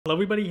Hello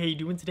everybody, how you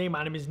doing today?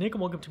 My name is Nick and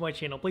welcome to my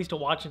channel, place to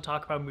watch and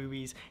talk about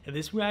movies. In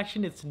this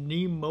reaction, it's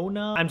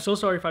Nimona. I'm so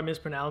sorry if I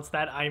mispronounced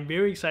that. I'm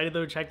very excited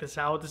though to check this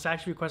out. This is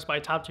actually requested by a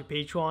top 2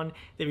 Patreon.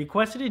 They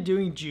requested it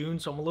during June,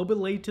 so I'm a little bit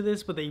late to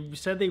this, but they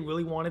said they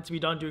really want it to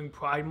be done during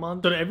Pride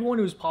Month. So to everyone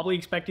who's probably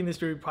expecting this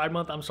during Pride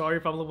Month, I'm sorry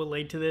if I'm a little bit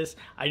late to this.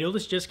 I know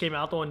this just came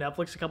out though on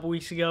Netflix a couple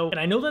weeks ago, and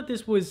I know that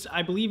this was,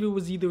 I believe it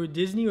was either a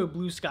Disney or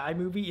Blue Sky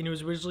movie, and it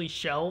was originally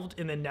shelved,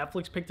 and then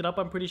Netflix picked it up,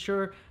 I'm pretty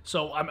sure.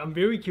 So I'm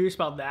very curious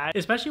about that,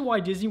 especially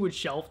why Disney would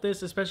shelf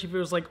this, especially if it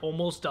was like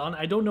almost done.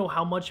 I don't know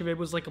how much of it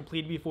was like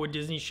completed before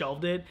Disney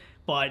shelved it,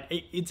 but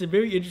it's a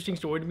very interesting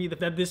story to me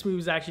that this movie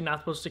was actually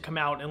not supposed to come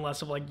out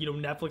unless of like, you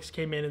know, Netflix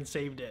came in and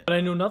saved it. But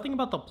I know nothing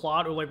about the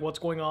plot or like what's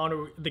going on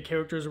or the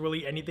characters or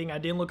really anything. I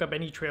didn't look up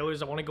any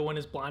trailers. I want to go in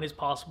as blind as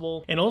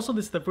possible. And also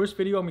this is the first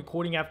video I'm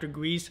recording after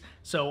Greece.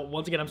 So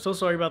once again, I'm so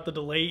sorry about the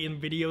delay in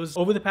videos.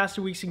 Over the past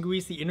 2 weeks in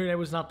Greece, the internet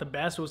was not the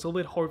best. So it was a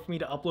little bit hard for me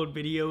to upload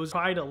videos.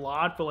 Tried a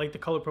lot for like The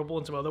Color Purple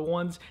and some other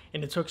ones,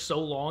 and it took so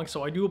long.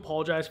 So I do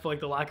apologize for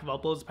like the lack of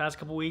uploads the past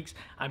couple weeks.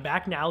 I'm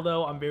back now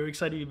though. I'm very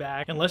excited to be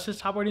back. And let's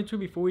just hop right into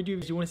it. Before we do,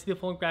 if you want to see the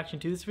full reaction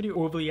to this video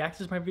or really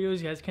access my videos,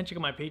 you guys can check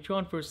out my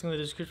Patreon, first link in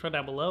the description right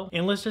down below.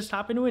 And let's just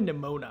hop into it.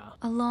 Nimona.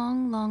 A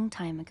long, long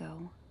time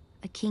ago,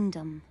 a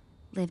kingdom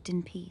lived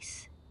in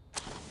peace.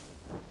 I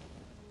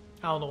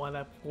don't know why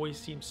that voice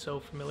seems so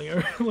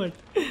familiar. Like,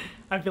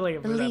 I feel like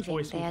I've heard that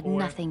voice before. They had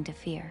nothing to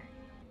fear,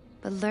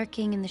 but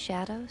lurking in the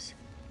shadows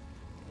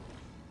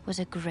was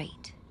a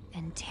great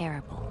and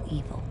terrible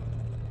evil.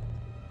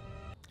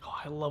 Oh,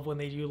 I love when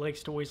they do like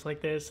stories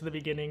like this in the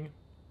beginning.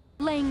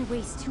 Laying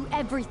waste to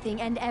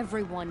everything and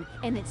everyone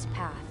in its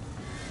path.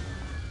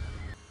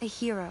 A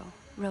hero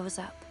rose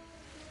up.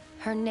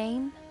 Her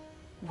name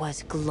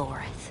was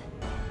Glorith.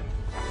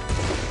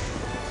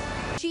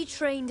 She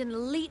trained an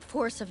elite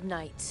force of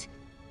knights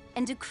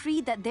and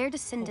decreed that their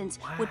descendants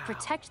would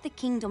protect the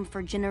kingdom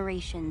for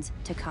generations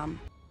to come.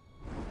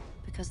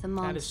 Because the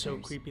monsters that is so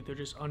creepy. They're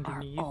just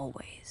underneath. Are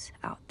always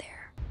out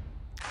there.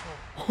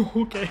 Oh,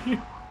 okay.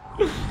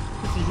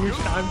 It's a huge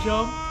time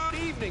jump. Good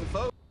evening,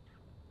 folks.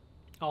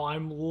 Oh,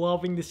 I'm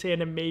loving this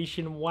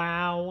animation.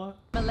 Wow.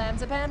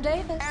 Pam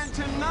Davis. And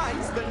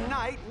tonight's the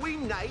night we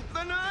knight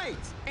the night.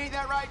 Ain't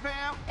that right,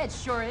 Pam? It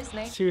sure is,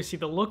 Nate. Seriously,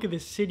 the look of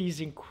this city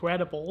is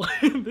incredible.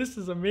 This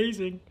is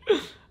amazing.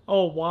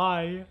 Oh,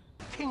 why?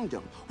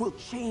 Kingdom will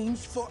change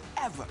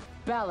forever.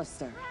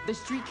 Ballister, the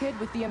street kid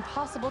with the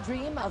impossible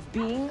dream of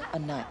being a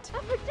knight.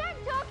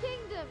 Protect our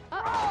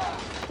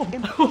kingdom!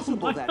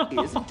 Impossible that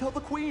is until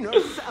the queen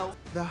herself.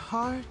 The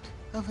heart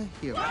of a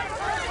hero.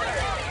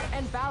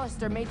 And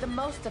Ballister made the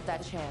most of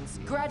that chance,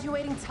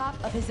 graduating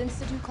top of his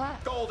institute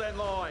class. Golden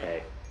Loin.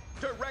 Hey.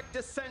 Direct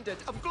descendant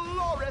of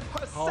Glorith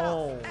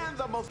herself and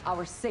the most.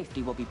 Our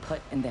safety will be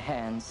put in the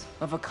hands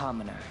of a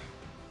commoner.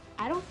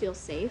 I don't feel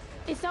safe.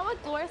 It's not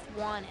what Glorith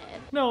wanted.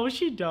 No,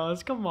 she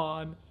does. Come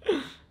on.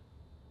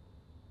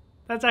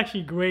 That's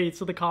actually great.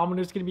 So the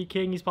commoner's gonna be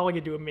king. He's probably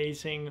gonna do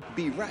amazing.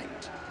 Be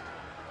right.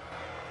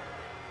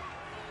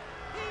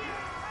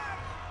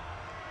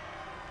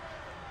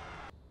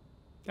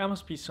 That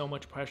must be so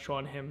much pressure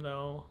on him,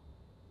 though.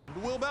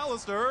 Will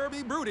Ballister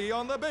be broody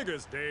on the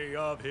biggest day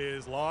of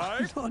his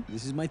life?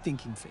 This is my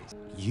thinking phase.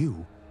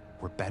 You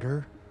were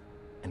better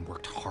and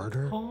worked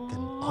harder than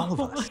all of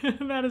us.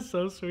 That is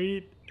so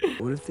sweet.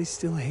 What if they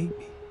still hate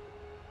me?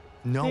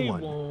 No They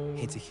one won't.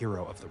 hates a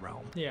hero of the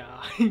realm.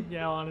 Yeah,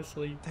 yeah,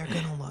 honestly. They're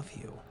gonna love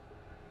you.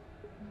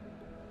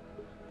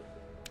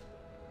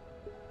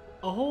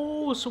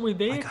 Oh, so were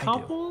they Like a I do.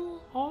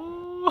 couple?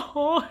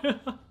 Oh,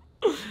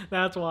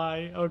 that's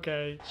why.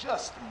 Okay.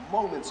 Just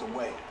moments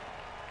away.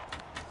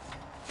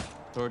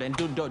 And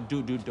don't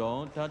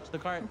touch the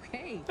cart.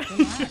 Okay.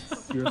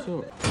 You're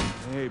so.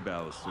 Hey,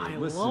 Ballister. I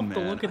Listen, love man. the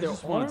look of I their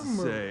just wanted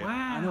armor. to say,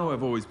 Wow. I know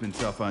I've always been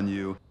tough on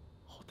you.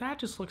 Oh, that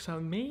just looks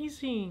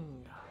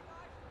amazing.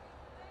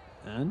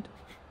 And?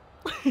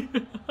 Did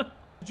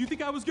you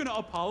think I was gonna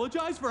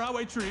apologize for how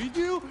I treated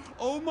you?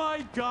 Oh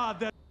my God,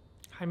 that.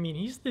 I mean,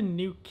 he's the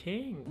new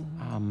king.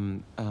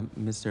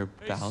 Mr.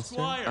 Hey, Ballister?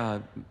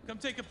 Squire, come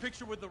take a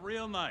picture with the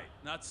real knight,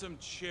 not some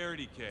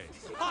charity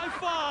case. High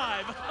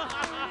five!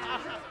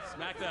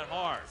 Smack that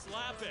hard.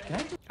 Slap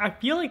it. I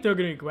feel like they're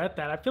gonna regret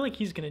that. I feel like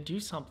he's gonna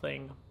do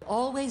something.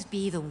 Always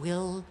be the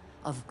will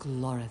of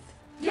Glorith.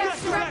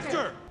 Yes,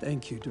 director!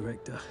 Thank you,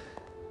 director.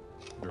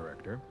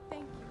 Director.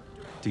 Thank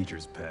you.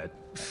 Teacher's pet.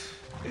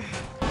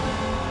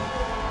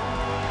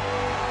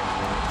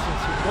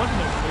 What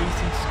an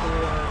amazing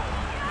score.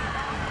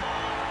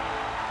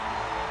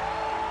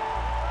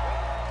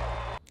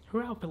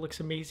 Her outfit looks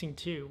amazing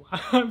too.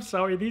 I'm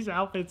sorry, these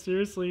outfits,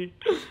 seriously.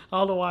 I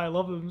don't know why I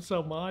love them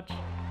so much.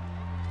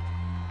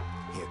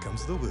 Here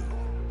comes the woo.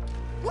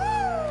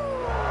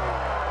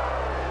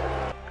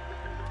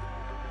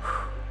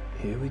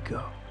 Here we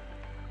go.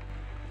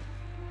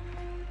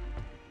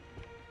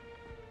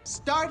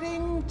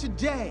 Starting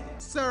today,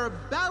 Sir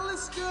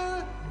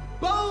Ballister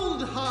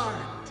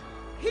Boldheart,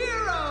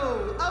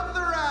 hero of the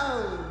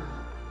realm.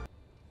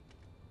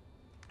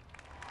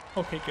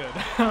 Okay, good.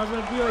 I was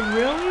gonna be like,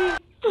 really?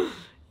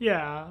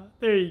 Yeah,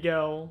 there you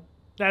go.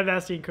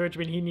 That's the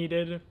encouragement he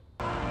needed.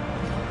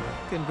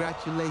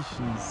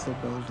 Congratulations, Sir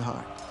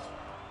Boldheart.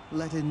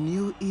 Let a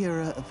new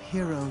era of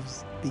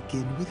heroes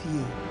begin with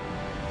you.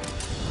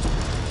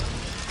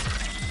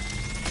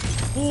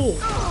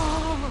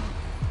 Oh!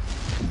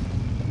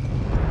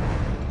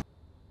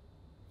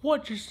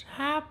 What just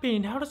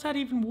happened? How does that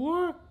even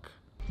work?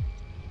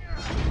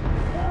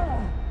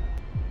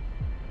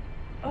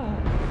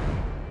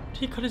 Did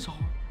he cut his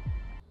arm?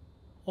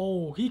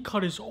 Oh, he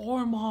cut his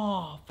arm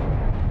off.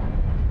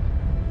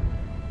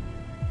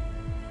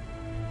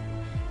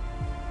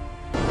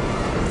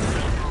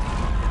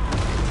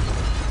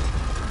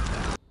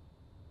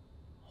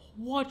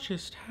 What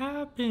just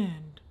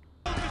happened?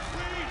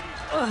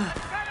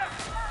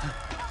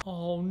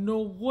 Oh, no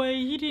way.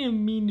 He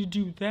didn't mean to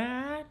do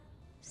that.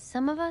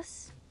 Some of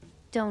us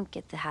don't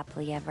get the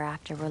happily ever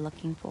after we're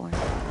looking for.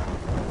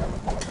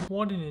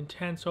 What an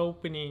intense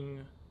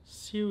opening.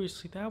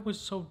 Seriously, that was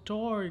so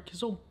dark.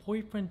 His own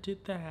boyfriend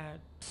did that.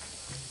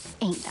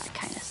 Ain't that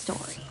kind of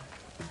story.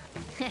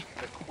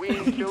 The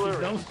Queen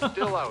Killer is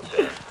still out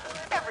there.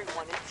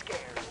 Everyone is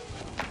scared.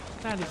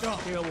 That is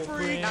terrible,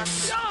 Bryn.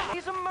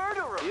 He's a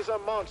murderer. He's a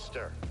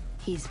monster.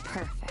 He's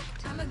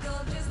perfect. I'ma go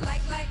just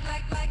like.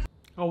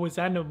 Oh, is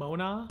that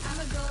Nimona?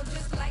 I'ma go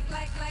just like.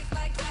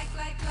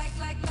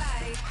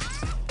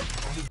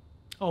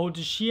 Oh,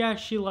 does she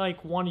actually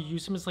like want to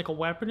use him as like a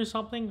weapon or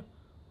something?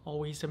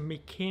 Oh, he's a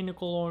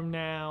mechanical arm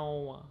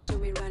now. So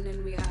we run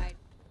and we hide.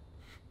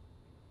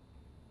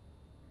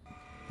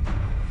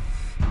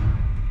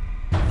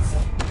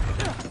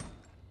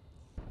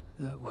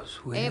 That was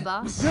weird. Hey,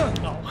 boss.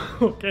 Oh,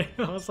 okay.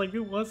 I was like,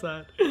 who was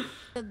that?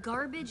 The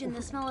garbage and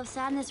the smell of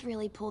sadness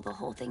really pull the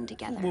whole thing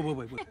together.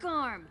 Wait. Neck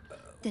arm.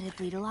 Did it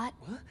bleed a lot?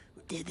 What?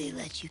 Did they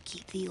let you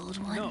keep the old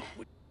one? No.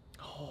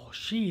 Oh,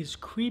 she is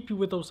creepy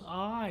with those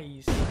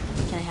eyes.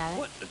 Can I have it?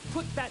 What?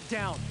 Put that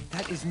down.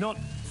 That is not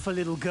for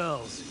little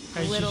girls.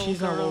 Hey,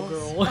 she's not a little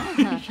girl.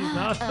 She's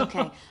not.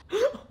 Okay.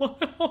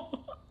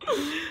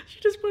 She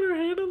just put her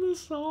hand on the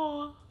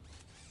saw.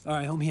 All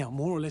right, help me out.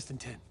 More or less than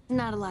 10.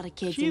 Not a lot of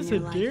kids She's in a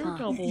your life,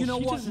 daredevil. huh? You know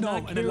She what? does No,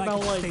 not and I'd care like it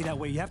about, to like- stay that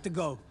way. You have to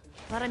go.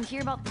 But I'm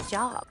here about the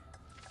job.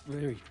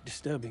 Very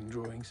disturbing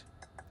drawings.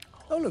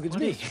 Oh, look, it's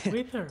What me. is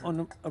with her?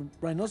 On a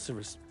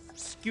rhinoceros,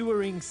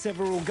 skewering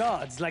several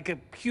guards like a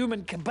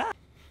human kebab.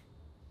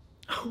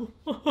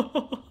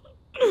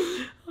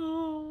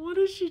 Oh, what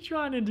is she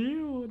trying to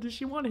do? Does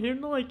she want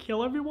him to like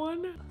kill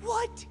everyone?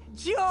 What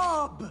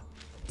job?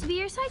 To be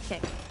your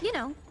sidekick. You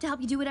know, to help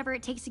you do whatever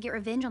it takes to get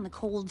revenge on the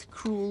cold,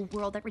 cruel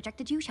world that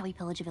rejected you. Shall we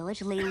pillage a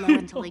village, lay low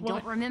until they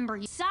don't remember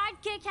you?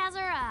 Sidekick has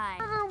her eye.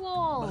 Murder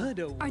wall.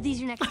 Murder wall. Are these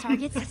your next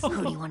targets?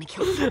 Who do you want to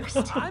kill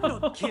first? I'm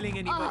not killing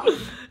anybody.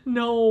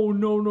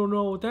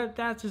 No.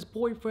 That's his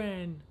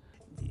boyfriend.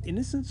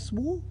 Innocence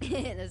wall?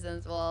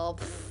 Innocence wall.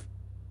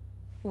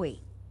 Wait,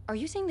 are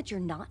you saying that you're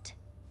not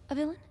a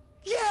villain?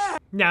 Yeah!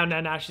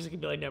 No. She's gonna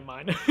be like, never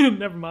mind.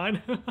 Never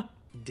mind.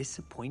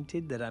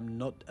 Disappointed that I'm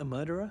not a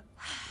murderer?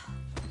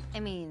 I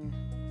mean,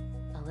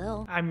 a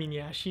little. I mean,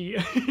 yeah, she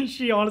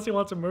honestly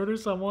wants to murder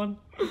someone.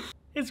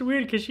 It's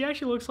weird because she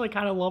actually looks like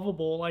kind of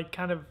lovable, like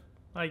kind of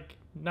like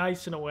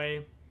nice in a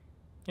way,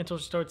 until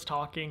she starts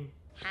talking.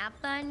 Have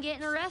fun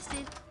getting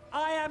arrested.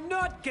 I am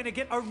not gonna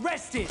get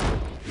arrested!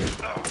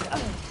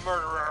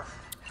 Murderer.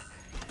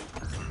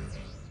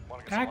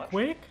 That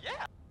quick?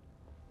 Yeah.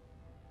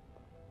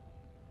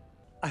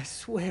 I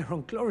swear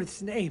on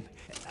Glorith's name,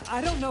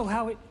 I don't know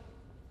how it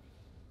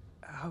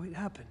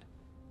happened.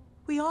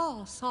 We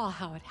all saw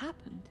how it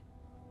happened.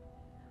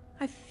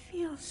 I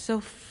feel so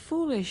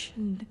foolish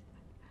and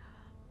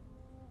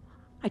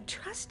I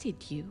trusted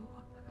you.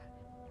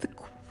 The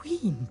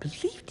Queen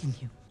believed in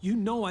you. You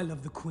know I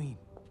love the Queen.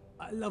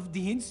 I love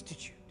the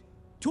Institute.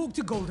 Talk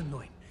to Golden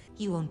Loin.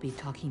 You won't be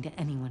talking to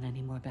anyone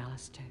anymore,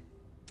 Ballister.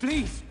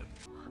 Please!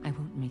 I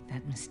won't make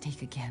that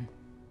mistake again.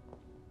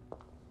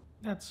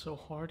 That's so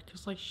hard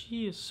because like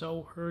she is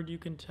so hurt, you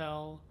can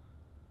tell.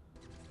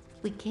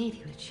 We gave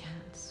you a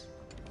chance.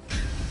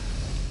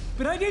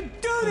 But I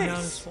didn't do And now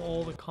it's this! for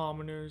all the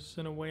commoners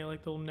in a way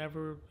like they'll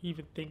never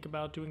even think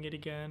about doing it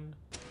again.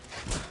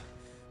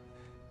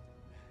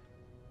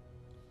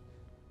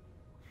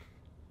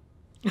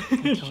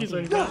 She's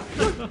like,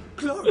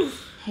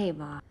 Hey,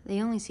 Bob,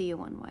 they only see you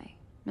one way,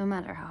 no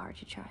matter how hard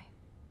you try.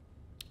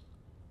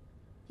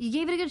 You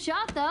gave it a good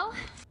shot, though.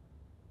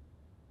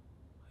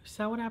 is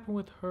that what happened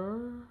with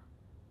her?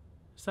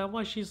 Is that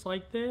why she's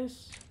like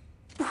this?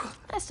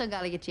 I still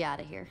gotta get you out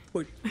of here.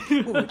 Wait,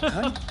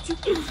 how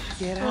did you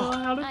get out?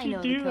 How did I you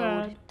know do the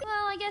that? code.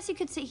 Well, I guess you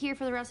could sit here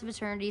for the rest of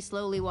eternity,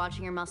 slowly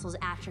watching your muscles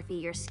atrophy,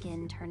 your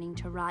skin turning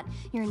to rot,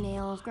 your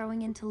nails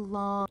growing into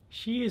long.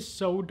 She is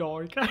so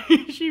dark.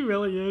 She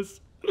really is.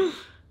 If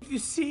you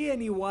see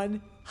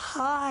anyone,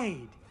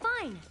 hide.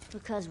 Fine,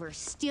 because we're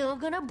still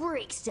gonna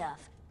break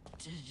stuff.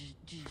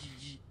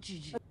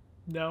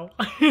 No.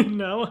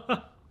 No.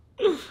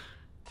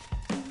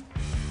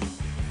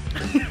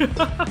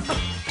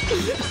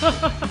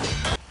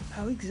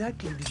 How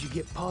exactly did you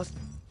get past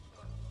them?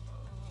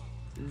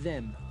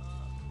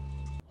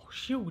 Oh,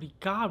 Shoot, he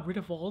got rid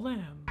of all of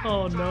them.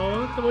 Oh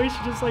no, the way she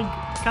just like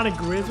kind of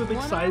grins with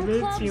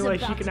excitement, seeing like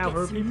she can now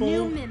hurt people.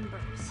 New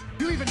members.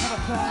 You even have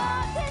a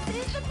plan?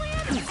 This is the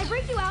plan. I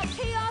break you out,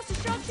 chaos,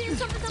 destruction,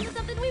 something.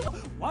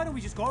 Why don't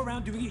we just go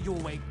around doing it your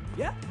way?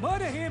 Yeah?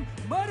 Murder him,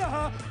 murder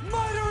her,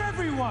 murder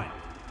everyone!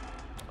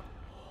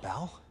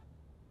 Val?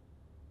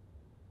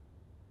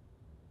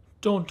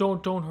 Don't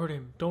hurt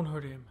him. Don't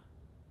hurt him.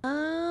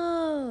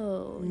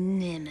 Oh,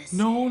 Nemesis.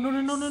 No.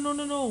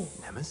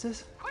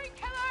 Nemesis?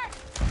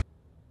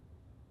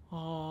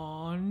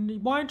 Oh,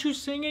 why aren't you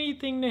saying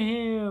anything to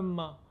him?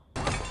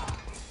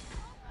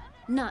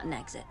 Not an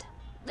exit.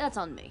 That's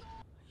on me.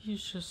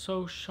 He's just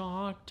so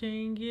shocked,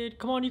 dang it.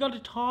 Come on, you gotta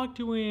talk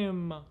to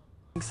him.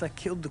 Thinks I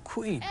killed the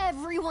queen.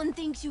 Everyone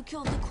thinks you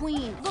killed the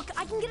queen. Look,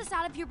 I can get us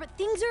out of here, but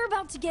things are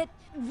about to get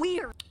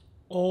weird.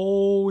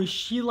 Oh, is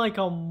she like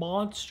a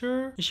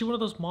monster? Is she one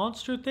of those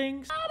monster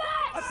things?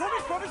 I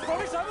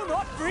promise, I will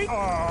not freak.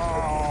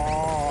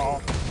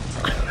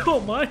 Oh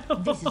my.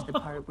 This is the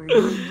part where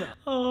you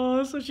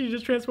Oh, so she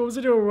just transforms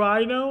into a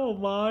rhino? Oh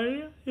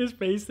my. His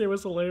face there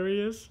was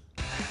hilarious.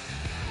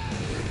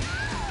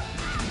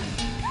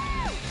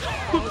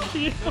 Oh,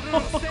 Stay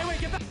away,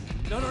 get back.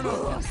 No.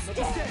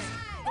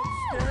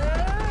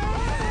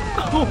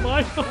 Oh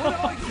my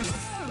god.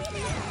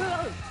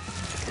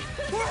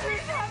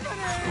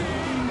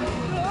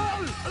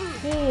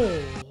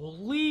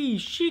 Holy,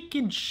 she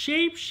can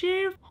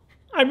shapeshift?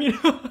 I mean,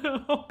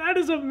 that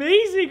is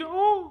amazing.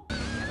 Oh.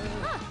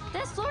 Huh,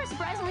 this floor is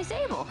surprisingly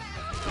stable.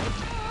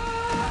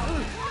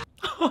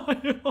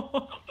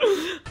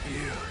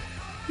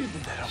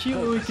 She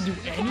literally can do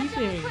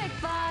anything. Quick,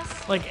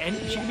 boss. Like,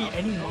 she can be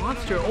any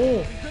monster.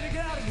 Oh.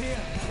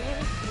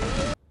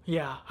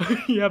 Yeah.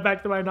 Yeah,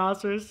 back to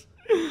rhinoceros.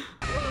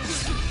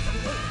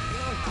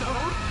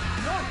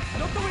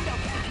 Not the window.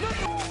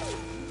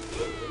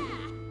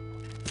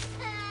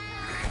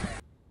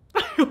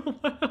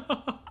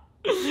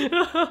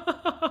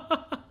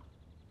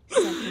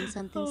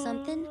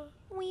 Something.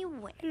 We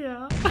win.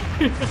 Yeah.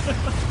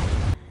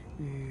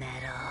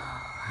 Metal.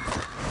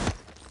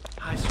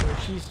 I swear,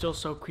 she's still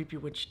so creepy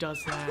when she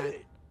does that.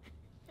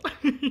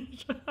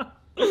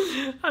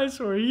 I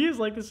swear, he is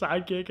like the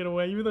sidekick in a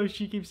way, even though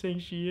she keeps saying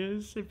she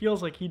is. It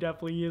feels like he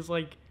definitely is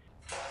like...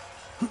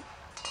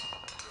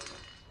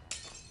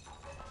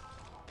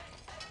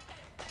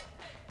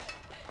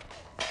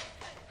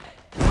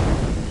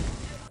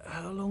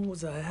 How long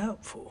was I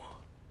out for?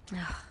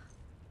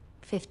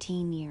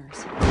 15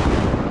 years.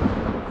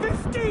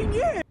 15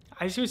 years?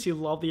 I seriously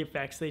love the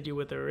effects they do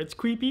with her. It's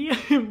creepy,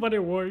 but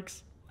it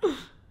works.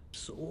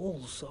 It's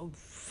all so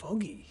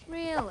foggy.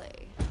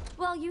 Really?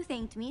 Well, you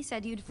thanked me,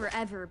 said you'd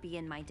forever be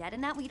in my debt,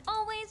 and that we'd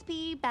always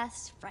be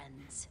best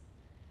friends.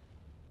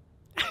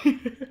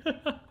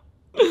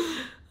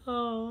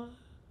 Oh,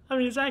 I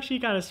mean, it's actually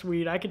kind of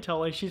sweet. I can tell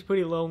like she's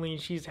pretty lonely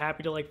and she's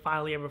happy to like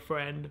finally have a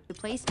friend. The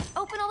place,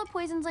 open all the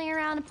poisons laying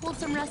around and pulled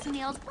some rusty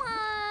nails 1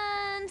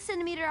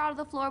 centimeter out of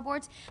the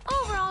floorboards.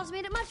 Overall, it's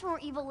made it much more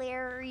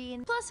evil-ary,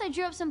 and plus I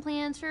drew up some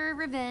plans for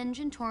revenge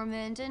and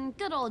torment and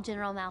good old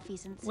general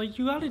malfeasance. Like,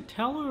 you gotta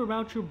tell her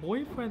about your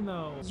boyfriend,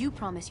 though. You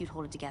promised you'd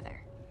hold it together.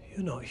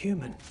 You're not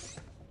human.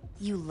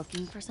 You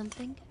looking for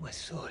something? My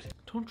sword.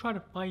 Don't try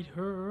to fight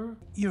her.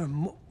 You're a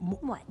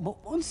What?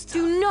 monster.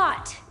 Do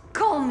not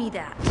call me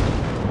that!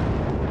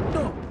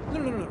 No.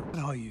 What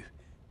are you?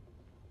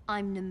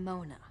 I'm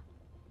Nimona.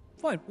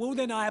 Fine. Well,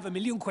 then I have a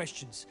million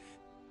questions.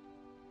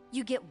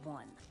 You get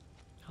one.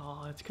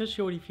 Oh, it's because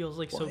she already feels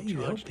like so Why are you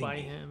judged helping by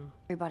me? him.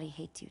 Everybody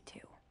hates you too.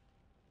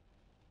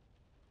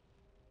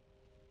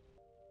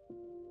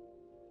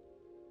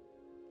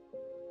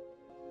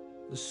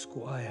 The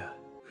squire.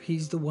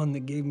 He's the one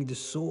that gave me the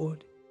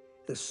sword.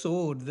 The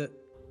sword that...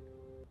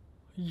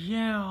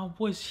 Yeah,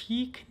 was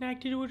he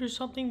connected to it or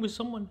something with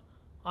someone?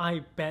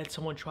 I bet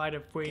someone tried to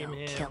frame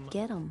him.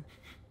 Get him.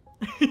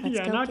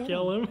 Yeah, go not get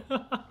kill him.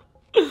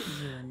 You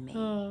and me.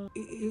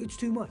 It's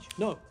too much.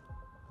 No.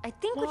 I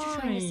think what you're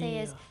trying to say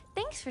is, Why?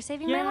 thanks for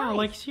saving my Yeah, life.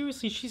 like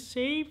seriously, she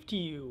saved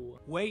you.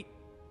 Wait.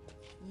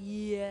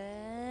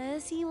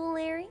 Yes, evil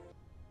Larry.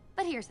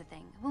 But here's the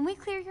thing. When we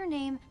clear your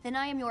name, then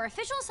I am your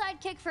official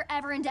sidekick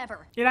forever and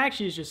ever. It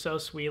actually is just so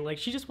sweet. Like,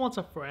 she just wants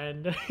a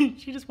friend.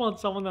 She just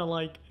wants someone that,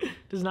 like,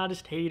 does not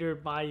just hate her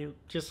by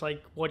just,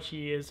 like, what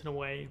she is in a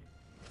way.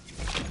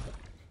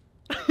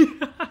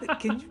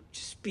 Can you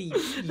just be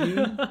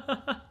you?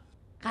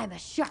 I'm a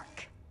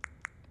shark.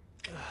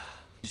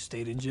 You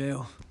stayed in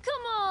jail.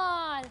 Come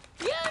on!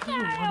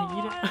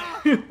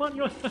 You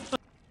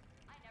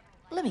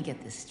Let me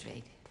get this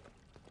straight.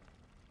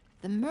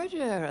 The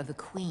murderer of the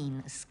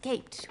queen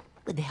escaped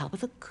with the help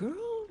of a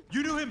girl?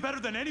 You knew him better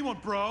than anyone,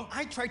 bro.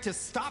 I tried to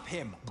stop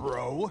him,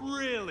 bro.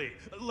 Really?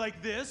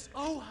 Like this?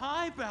 Oh,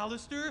 hi,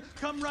 Ballister.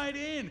 Come right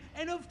in.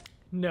 And of...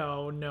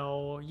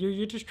 No.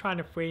 You're just trying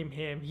to frame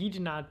him. He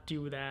did not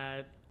do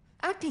that.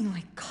 Acting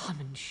like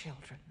common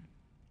children.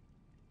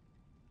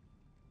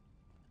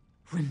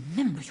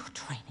 Remember your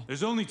training.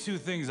 There's only 2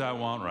 things I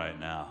want right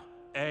now.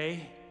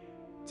 A,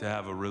 to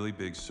have a really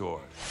big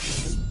sword.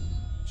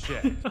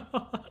 Check.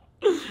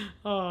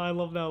 Oh, I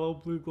love that little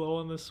blue glow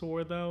on the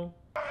sword, though.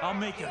 I'll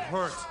make it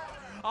hurt.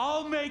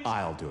 I'll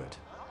do it.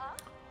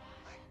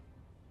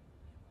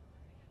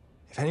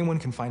 If anyone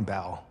can find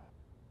Bao,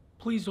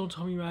 Please don't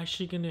tell me you're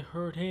actually gonna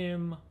hurt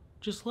him.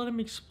 Just let him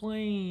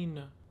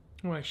explain.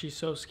 I'm actually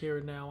so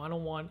scared now. I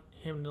don't want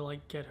him to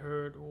like get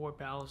hurt or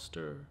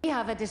Ballister. We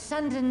have a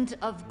descendant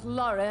of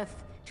Gloreth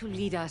to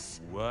lead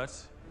us.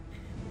 What?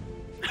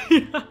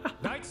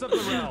 Knights of the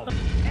Realm,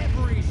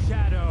 every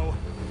shadow,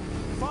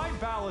 find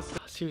Ballister.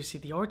 Seriously,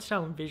 the art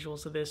style and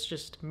visuals of this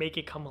just make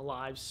it come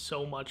alive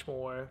so much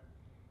more.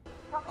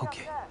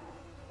 Okay.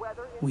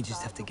 We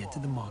just have to get to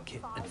the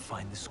market and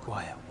find the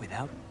squire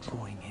without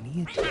drawing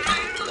any attention.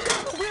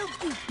 Will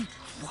you be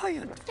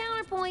quiet?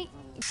 Counterpoint.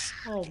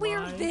 Oh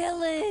We're my.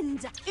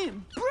 villains.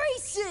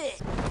 Embrace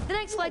it. The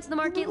next flight to the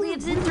market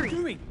leaves in 3,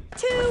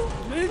 2,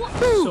 1.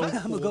 So I'm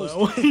a cool,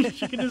 ghost. though.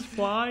 She can just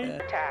fly.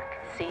 Attack.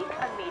 Seek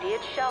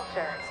immediate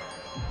shelter.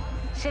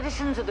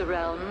 Citizens of the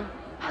realm,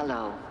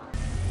 hello.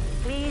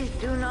 Please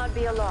do not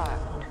be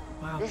alarmed.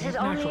 Wow, This they is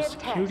have an only actual a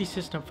security test.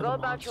 system for Go the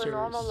about your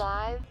normal monsters.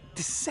 lives.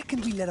 The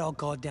second we let our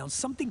guard down,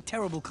 something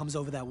terrible comes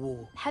over that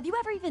wall. Have you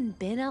ever even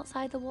been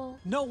outside the wall?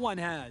 No one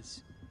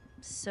has.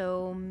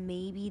 So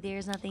maybe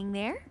there's nothing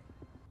there?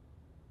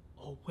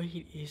 Oh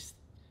wait,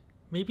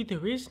 maybe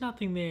there is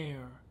nothing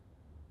there.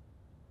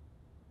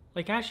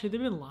 Like actually,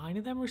 they've been lying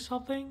to them or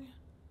something?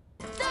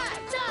 Die,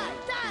 die,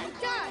 die,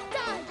 die,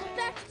 die!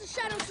 Back to the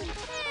shadows and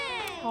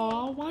hey!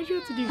 Oh, why'd you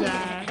have to do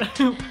that?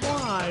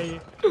 Why?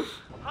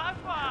 High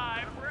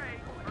five, great.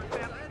 We're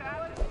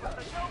fantastic.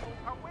 The nobles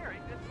are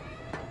wearing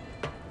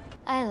this.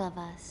 I love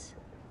us.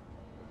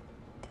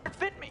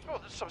 Fit me. Oh,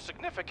 there's some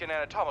significant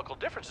anatomical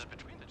differences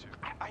between the two.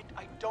 I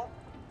don't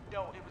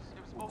know. It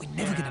was. We're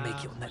never gonna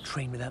make it on that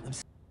train without them.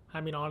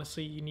 I mean,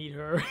 honestly, you need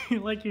her.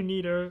 Like, you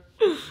need her.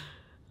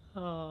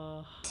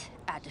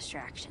 Add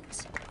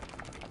distractions.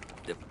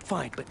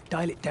 Fine, but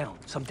dial it down.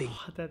 Something.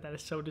 That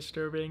is so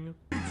disturbing.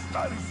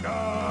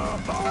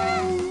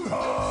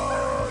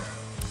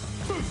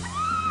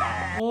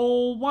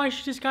 Oh, why is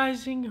she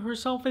disguising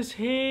herself as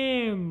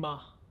him? I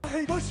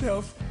hate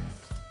myself.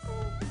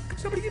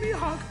 Somebody give me a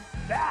hug.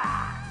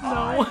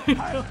 No.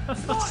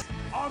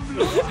 I'm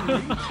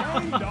literally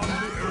chained.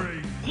 I'm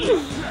littering.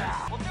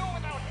 We'll do it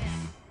without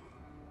him.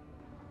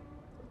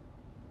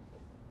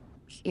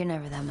 You're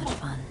never that much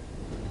fun.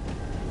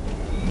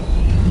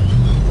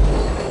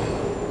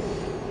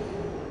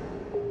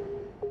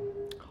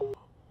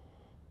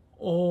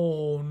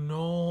 Oh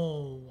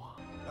no.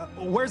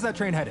 Where's that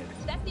train headed?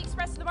 That's the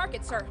express to the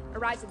market, sir.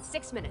 Arrives in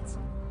 6 minutes.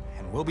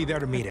 And we'll be there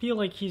to meet I it. feel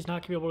like he's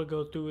not gonna be able to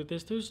go through with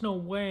this. There's no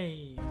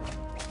way.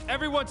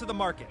 Everyone to the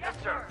market. Yes,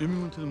 sir.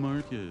 Everyone to the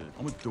market.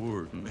 I'm a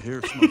dork. My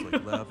hair smells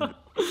like lavender.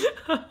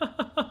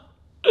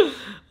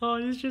 Oh,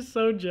 he's just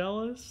so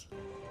jealous.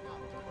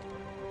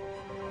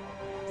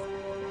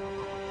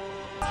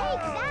 Take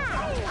that!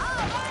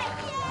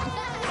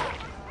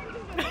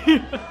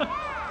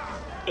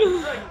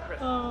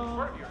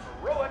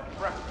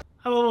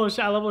 I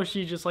love how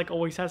she just like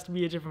always has to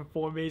be a different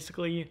form,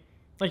 basically.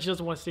 Like she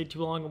doesn't want to stay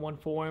too long in one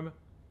form.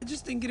 I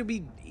just think it'd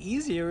be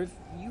easier if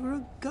you were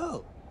a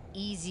girl.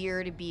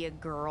 Easier to be a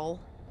girl.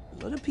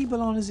 A lot of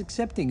people aren't as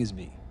accepting as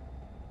me.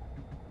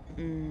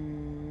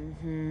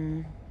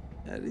 Mm-hmm.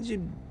 How did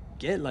you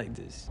get like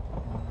this?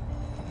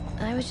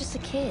 I was just a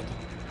kid.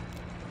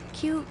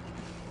 Cute,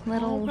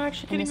 little, Oh, we're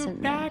actually getting a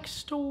innocent man.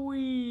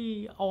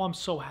 backstory. Oh, I'm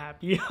so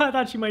happy. I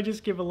thought she might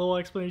just give a little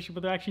explanation,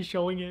 but they're actually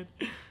showing it.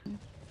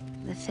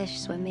 The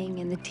fish swimming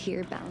and the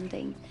deer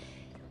bounding.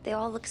 They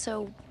all look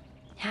so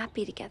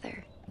happy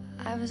together.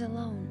 I was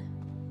alone.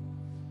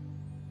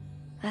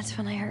 That's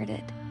when I heard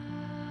it.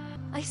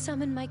 I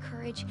summoned my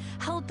courage,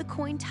 held the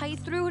coin tight,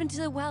 threw it into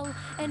the well,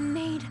 and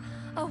made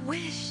a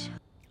wish.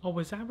 Oh,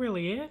 was that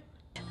really it?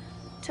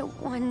 To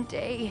one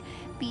day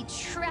be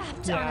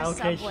trapped Yeah, on a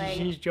okay, subway.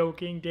 she's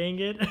joking. Dang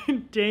it.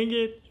 Dang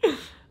it.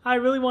 I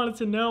really wanted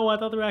to know. I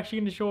thought they were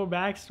actually going to show a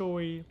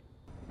backstory.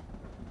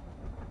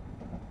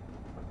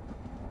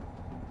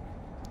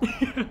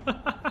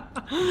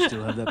 You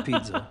still have that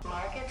pizza.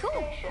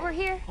 Cool, we're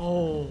here.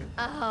 Oh.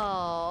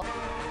 Oh.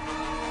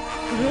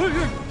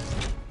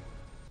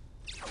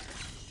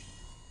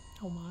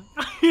 Oh my.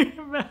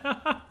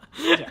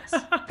 Yes.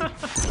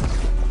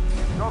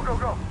 Go, go,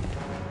 go.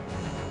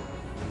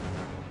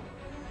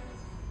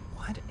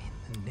 What in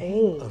the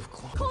name of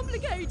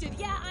Complicated,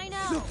 yeah, I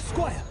know. Look,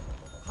 Squire.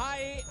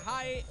 Hi,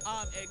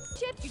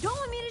 Shift, you don't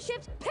want me to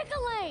shift? Pick a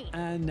lane.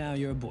 And now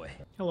you're a boy.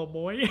 Hello,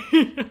 boy.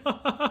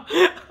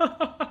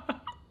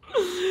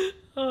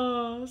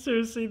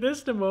 Seriously,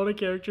 this Nimona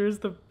character is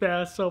the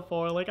best so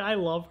far. Like, I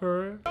love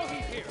her.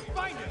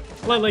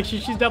 Like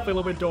she's definitely a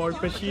little bit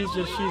dark, but she's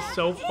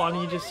so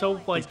funny, just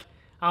so like,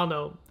 I don't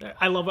know.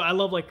 I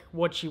love like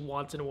what she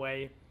wants in a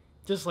way.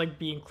 Just like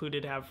be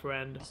included, have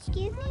friend.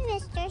 Excuse me,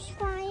 Mr.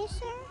 Squire,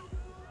 sir.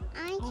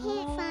 I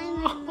can't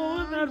find my mom.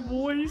 Oh, that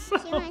voice.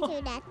 She went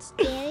to that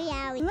scary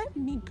alley. Let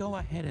me go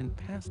ahead and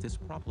pass this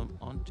problem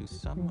on to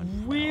someone.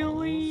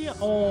 Really?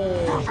 Oh.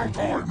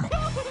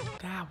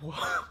 That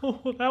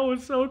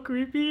was so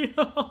creepy.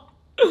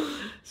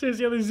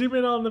 Seriously, they zoom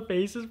in on the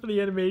faces for the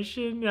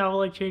animation. Now it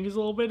like changes a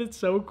little bit. It's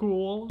so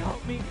cool.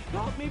 Help me,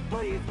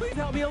 please, please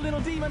help me. A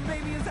little demon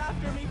baby is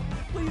after me.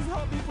 Please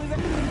help me, please.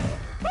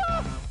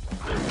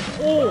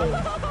 Oh!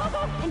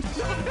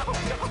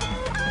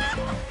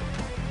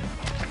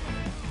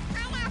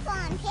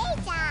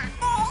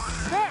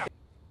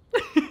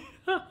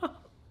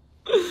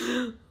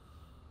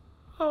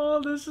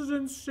 Oh, this is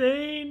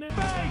insane.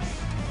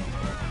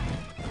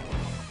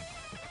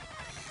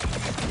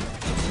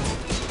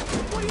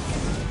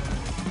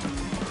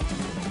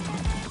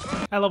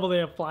 I love how they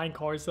have flying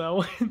cars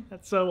though.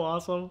 That's so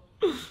awesome.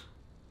 I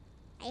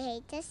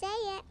hate to say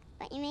it,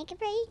 but you make a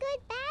pretty good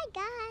bad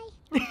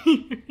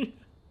guy.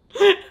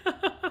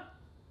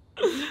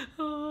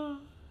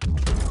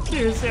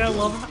 Seriously, I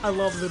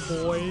love the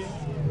boy.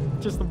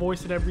 Just the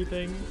voice and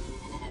everything.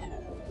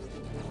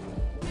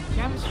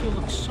 The atmosphere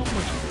looks so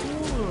much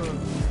cooler.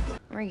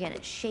 We're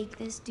gonna shake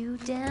this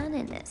dude down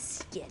in a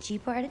sketchy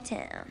part of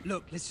town.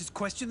 Look, let's just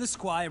question the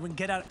squire and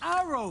get an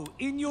arrow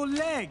in your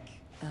leg.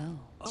 Oh.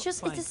 It's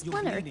just, fine, it's a you're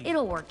splinter. bleeding.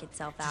 It'll work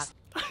itself out.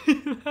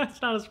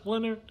 That's not a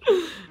splinter.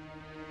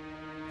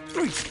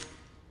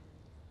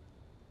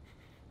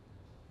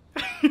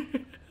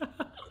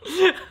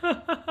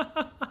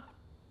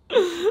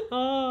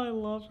 Oh, I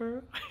love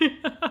her.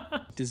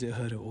 Does it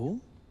hurt at all?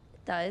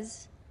 It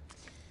does.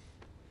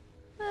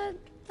 But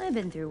I've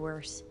been through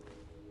worse.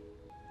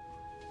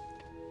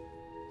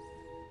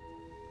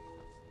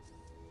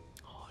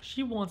 Oh,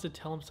 she wants to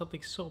tell him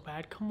something so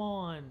bad. Come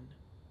on.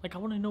 Like, I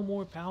want to know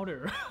more about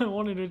her. I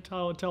wanted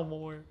to tell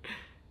more.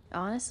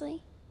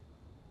 Honestly,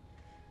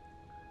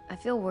 I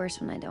feel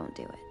worse when I don't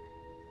do it.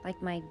 Like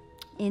my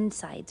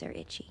insides are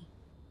itchy.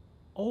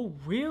 Oh,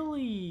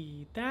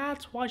 really?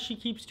 That's why she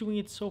keeps doing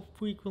it so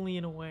frequently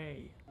in a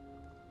way.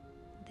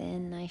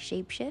 Then I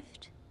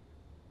shapeshift,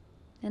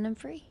 and I'm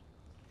free.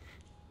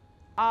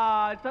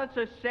 Ah, it's such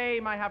a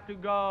shame I have to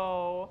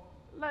go.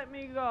 Let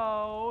me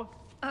go.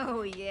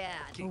 Oh yeah,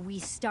 we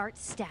start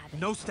stabbing.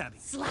 No stabbing.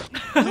 Slap.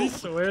 I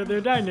swear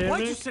they're dynamic.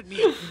 Why'd you set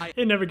me up?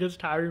 It never gets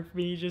tiring for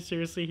me, just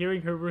seriously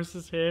hearing her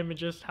versus him and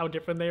just how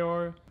different they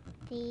are.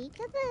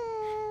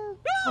 Peekaboo.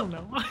 Oh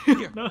no.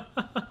 No.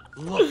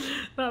 Look.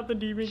 Not the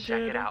demon kid.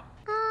 Check it out.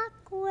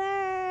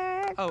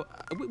 Awkward. Oh,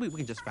 we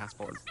can just fast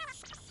forward.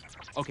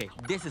 Okay,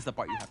 this is the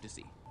part you have to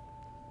see.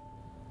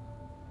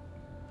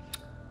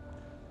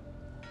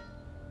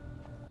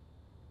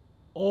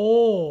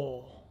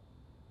 Oh.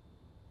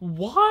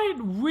 What?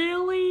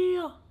 Really?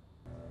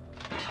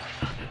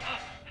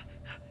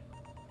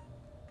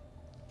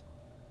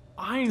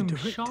 I am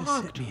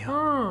shocked.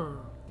 Her.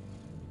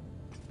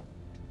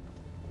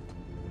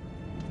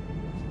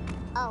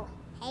 Oh,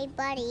 hey,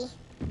 buddy.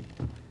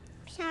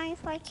 Sorry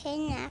for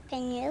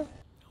kidnapping you.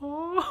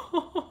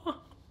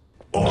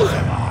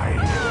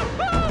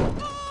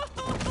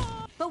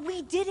 But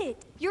we did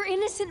it. You're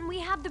innocent and we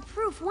have the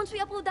proof. Once we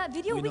upload that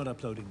video, We're not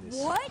uploading this.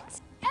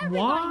 What?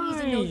 Everybody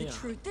needs to know the Why?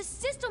 truth. The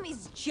system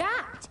is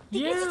jacked. The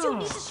Yeah. institute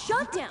needs a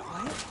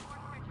shutdown.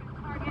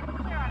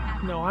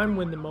 No, I'm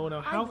with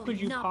Nimona. How will could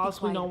you not be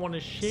possibly not quiet. want to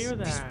share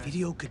This that?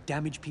 video could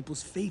damage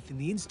people's faith in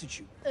the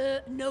Institute.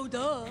 No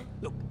duh.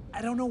 Look,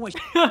 I don't know why.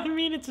 I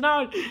mean, it's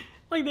not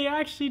like they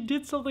actually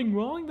did something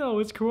wrong though.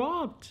 It's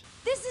corrupt.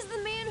 This is the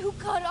man who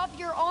cut off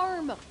your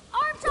arm. Arm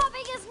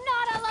chopping is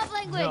not a love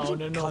language.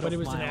 No, Cut but it off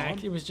was an my act.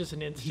 arm? It was just an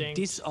He instinct.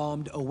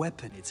 disarmed a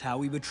weapon. It's how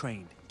we were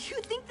trained. You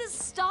think this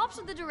stops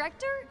with the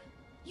director?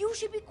 You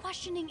should be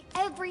questioning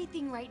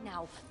everything right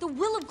now. The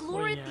will of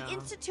glory, Well, yeah. the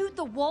institute,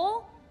 the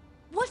wall.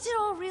 What's it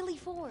all really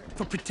for?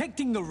 For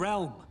protecting the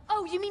realm.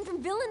 Oh, you mean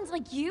from villains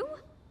like you?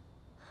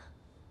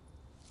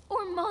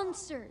 Or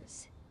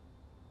monsters?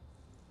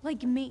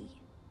 Like me?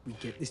 We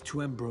get this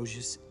to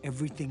Ambrosius,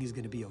 everything is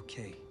gonna be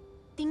okay.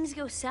 Things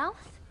go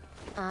south?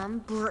 I'm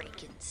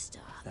breaking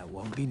stuff. That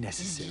won't be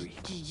necessary.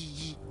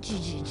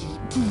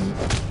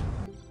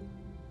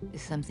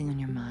 Is something on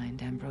your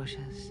mind,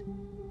 Ambrosius?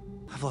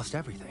 I've lost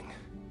everything.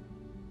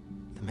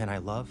 The man I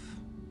love,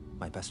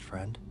 my best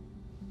friend.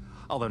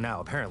 Although now,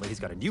 apparently, he's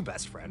got a new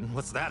best friend.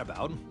 What's that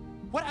about?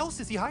 What else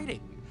is he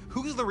hiding?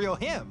 Who's the real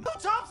him? Who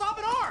chops off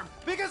an arm?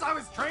 Because I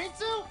was trained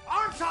to?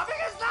 Arm chopping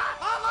is not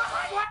a love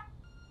language!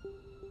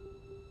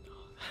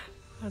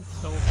 That's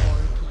so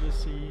hard to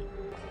just see.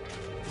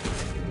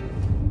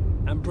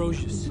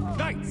 Ambrosius.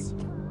 Knights!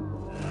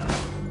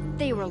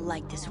 They were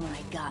like this when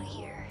I got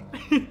here.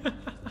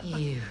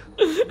 You.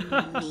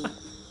 Me.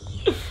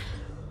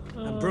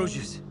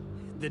 Ambrosius,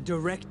 the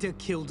director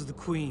killed the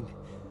queen.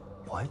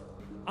 What?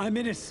 I'm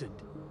innocent.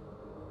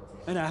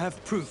 And I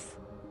have proof.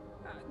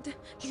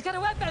 He's got a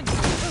weapon!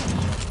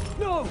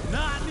 No!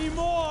 Not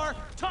anymore!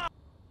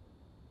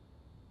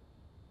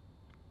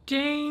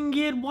 Dang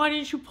it, why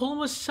didn't you pull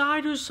him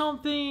aside or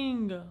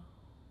something?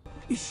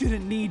 You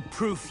shouldn't need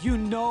proof. You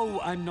know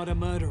I'm not a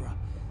murderer.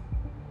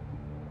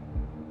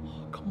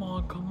 Oh, come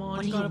on, What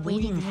are you you gotta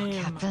waiting believe for,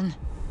 him. Captain?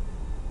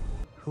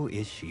 Who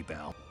is she,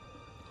 Belle?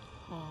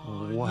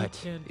 Oh, you What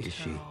can't is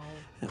she?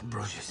 tell.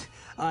 Ambrosius,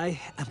 I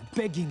am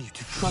begging you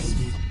to trust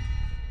me.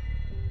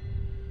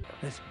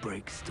 Let's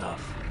break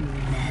stuff.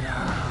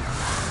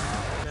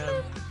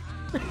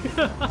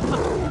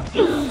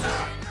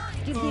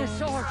 Give me a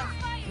sword.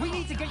 We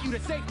need to get you to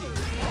safety.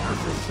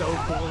 This is so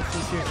cool.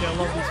 Seriously, I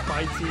love these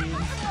fight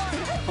scenes.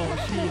 Oh,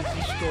 she is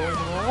destroying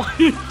them all.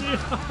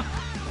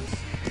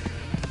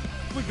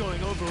 We're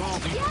going over all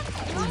the...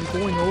 Are you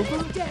going over?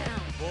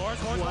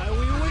 Why are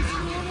we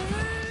wasting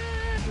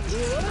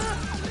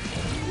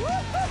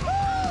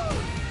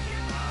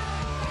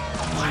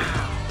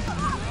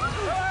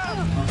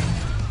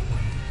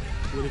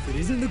What if it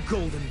isn't the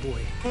golden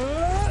boy?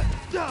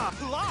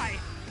 Lie!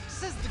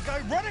 Says the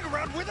guy running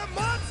around with a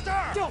monster!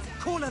 Don't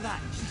call her that!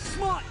 She's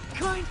smart,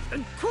 kind,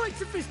 and quite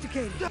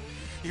sophisticated.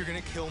 You're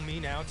gonna kill me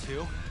now,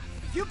 too?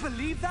 You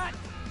believe that?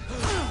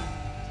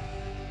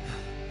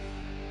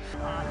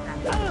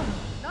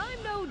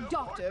 I'm no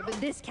doctor, but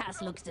this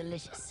cast looks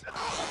delicious.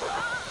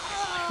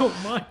 Oh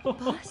my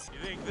God. You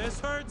think this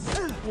hurts?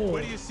 Oh.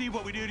 Wait till you see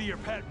what we do to your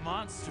pet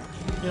monster.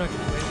 You're not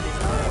gonna do anything.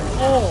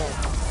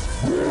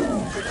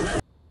 Oh!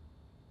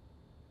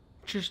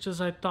 Just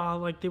as I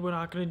thought, like they were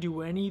not gonna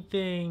do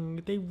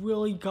anything. They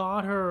really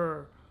got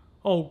her.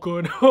 Oh,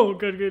 good. Oh,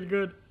 good, good,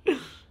 good.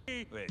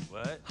 Wait,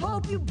 what?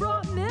 Hope you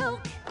brought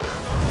milk.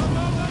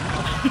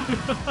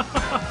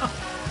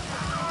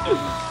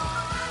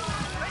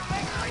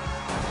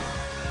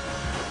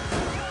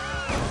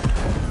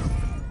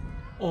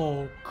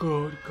 Oh,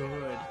 good,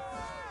 good.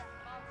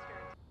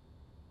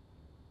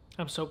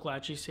 I'm so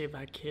glad she saved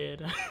that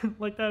kid.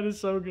 Like, that is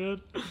so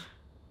good.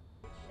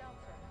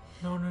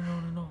 No, no, no,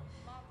 no, no.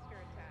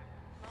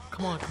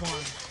 Come on, come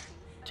on.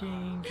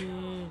 Dang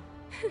it.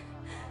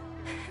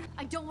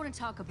 I don't want to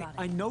talk about it.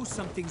 I know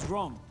something's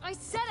wrong. I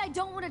said I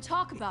don't want to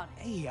talk about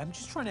it. Hey, I'm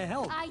just trying to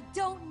help. I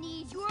don't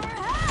need your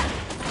help.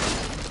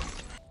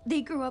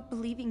 They grew up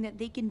believing that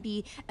they can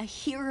be a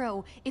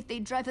hero if they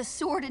drive a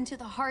sword into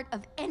the heart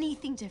of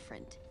anything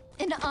different.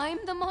 And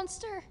I'm the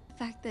monster. The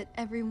fact that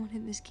everyone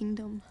in this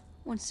kingdom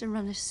wants to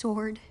run a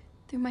sword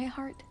through my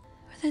heart.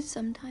 Or that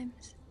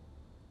sometimes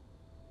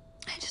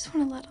I just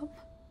want to let them.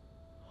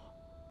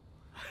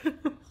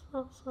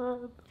 So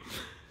sad.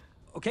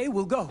 Okay,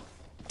 we'll go.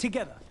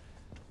 Together.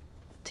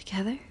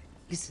 Together?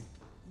 Listen,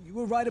 you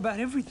were right about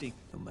everything.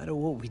 No matter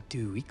what we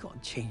do, we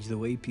can't change the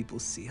way people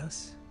see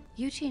us.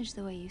 You changed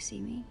the way you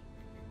see me.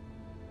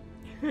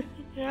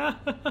 Yeah.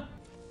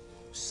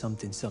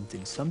 Something,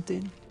 something,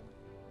 something.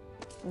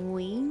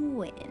 We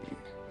win.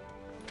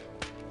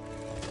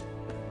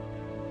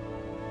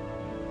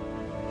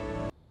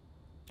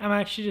 I'm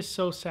actually just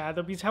so sad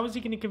though, because how is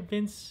he gonna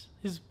convince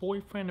his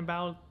boyfriend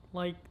about,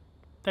 like,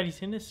 that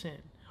he's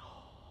innocent?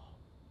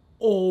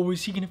 Oh,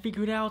 is he gonna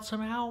figure it out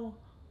somehow?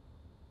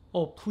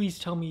 Oh, please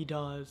tell me he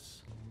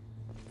does.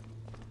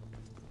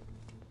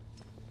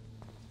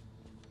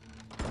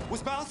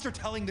 Was Ballister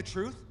telling the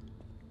truth?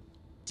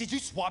 Did you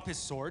swap his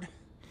sword?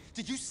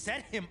 Did you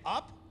set him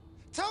up?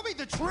 Tell me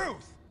the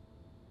truth!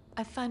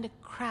 I find a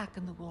crack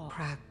in the wall.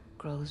 Crack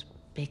grows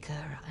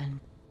bigger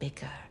and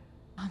bigger.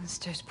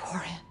 Monsters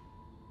pour in.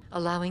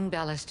 Allowing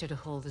Ballister to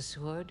hold the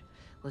sword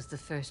was the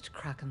first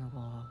crack in the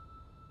wall.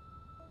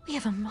 We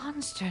have a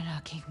monster in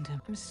our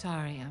kingdom. I'm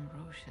sorry,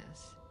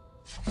 Ambrosius.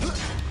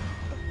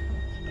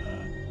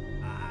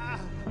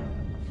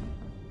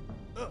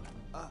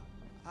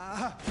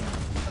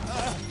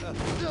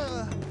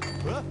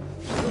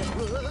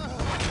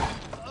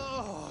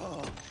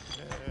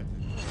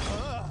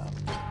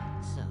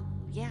 So,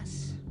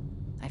 yes,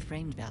 I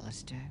framed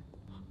Ballister.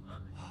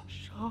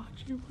 Shot,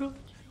 you really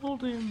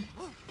killed him.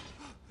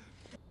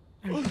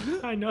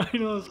 I know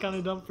it's kind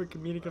of dumb for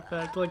comedic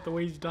effect, like the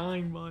way he's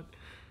dying, but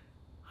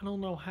I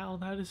don't know how.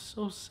 That is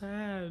so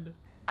sad.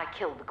 I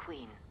killed the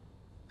queen.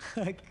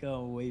 I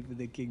can't wait for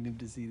the kingdom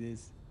to see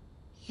this.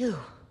 You.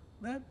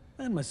 That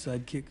and my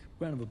sidekick.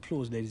 Round of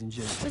applause, ladies and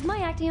gentlemen. Was my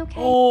acting okay?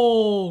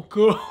 Oh,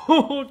 good.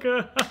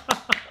 Good.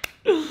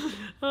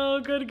 Oh,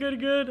 good, good,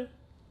 good.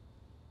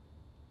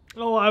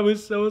 Oh, I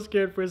was so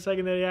scared for a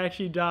second that he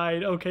actually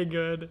died. Okay,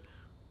 good.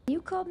 You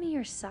called me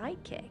your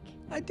sidekick.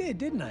 I did,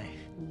 didn't I?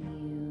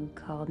 You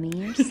called me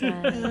your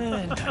son.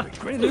 And I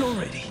regret it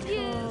already.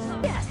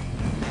 Yes.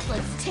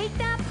 Let's take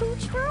that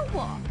pooch for a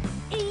walk.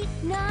 8,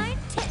 9,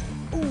 10.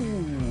 Ooh,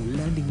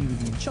 landing you in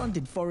the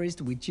enchanted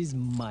forest, which is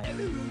my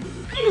 100,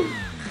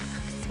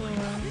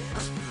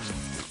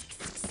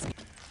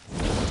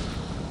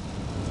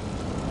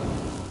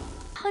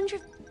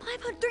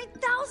 500,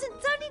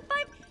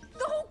 3,075.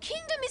 The whole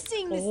kingdom is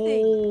seeing this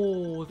thing.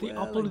 Oh, they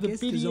uploaded the There's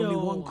video. only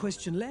one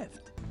question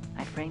left.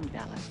 I framed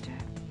Ballister.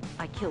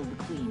 I killed the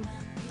queen.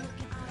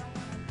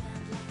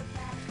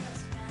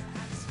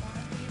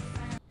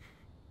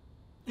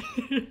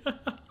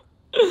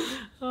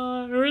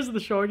 Where is the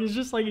shark? It's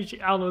just like,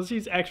 I don't know,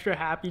 she's extra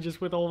happy just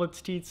with all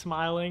its teeth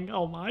smiling.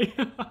 Oh my.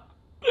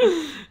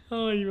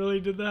 Oh, you really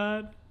did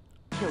that?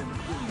 Killed the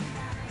queen.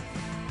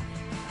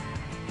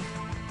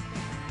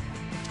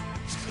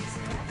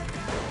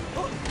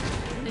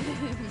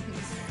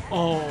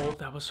 Oh,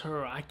 that was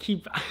her. I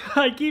keep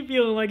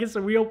feeling like it's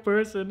a real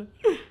person.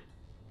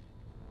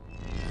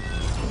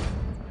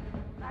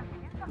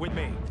 With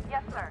me.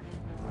 Yes, sir.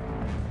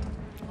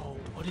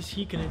 What is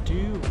he gonna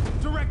do?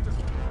 Director!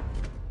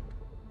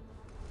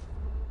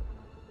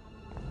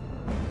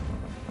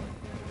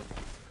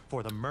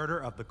 For the murder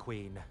of the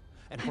Queen,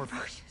 and for...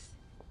 Ambrosius.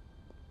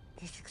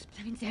 This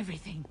explains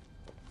everything.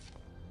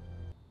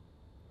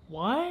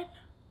 What?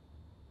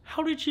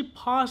 How did she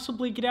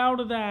possibly get out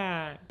of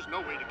that? There's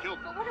no way to kill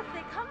them. But what if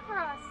they come for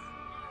us?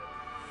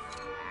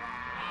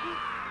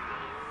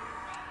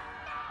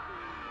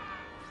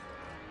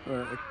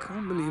 I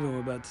can't believe I'm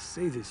about to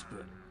say this,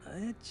 but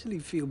I actually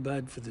feel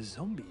bad for the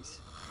zombies.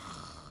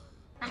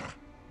 I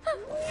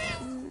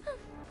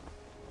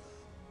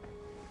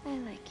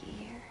like you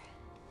here.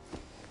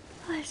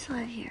 Let's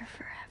live here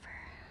forever.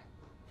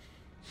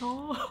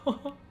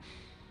 Oh.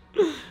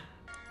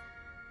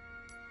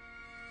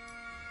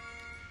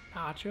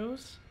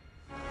 Nachos?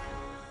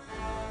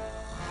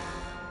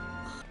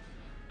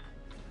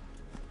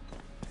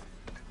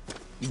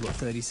 You got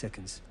 30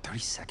 seconds. 30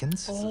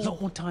 seconds? A lot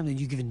more time than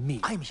you've given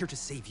me. I'm here to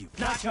save you.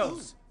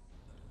 Nachos!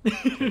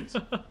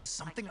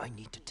 Something I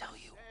need to tell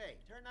you. Hey,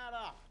 turn that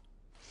off.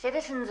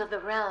 Citizens of the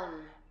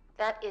realm,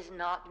 that is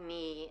not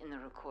me in the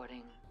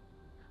recording.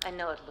 I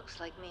know it looks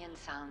like me and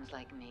sounds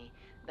like me,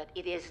 but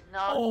it is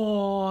not.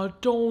 Oh,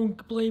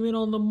 don't blame it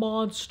on the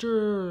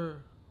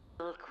monster.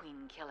 Little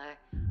Queen Killer,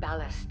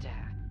 Ballister.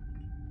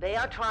 They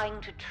are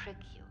trying to trick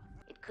you.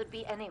 It could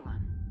be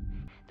anyone.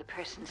 The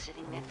person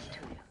sitting next to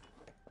you.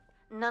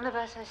 None of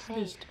us are safe. That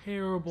is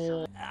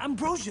terrible.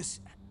 Ambrosius!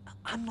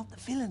 I'm not the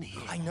villain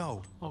here. I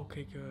know.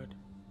 Okay, good.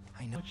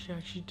 I know. But she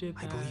actually did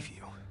that. I believe you.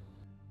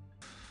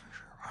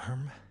 Your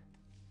arm?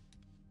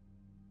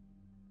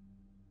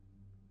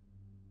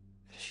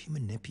 She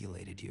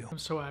manipulated you. I'm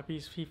so happy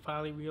he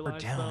finally Her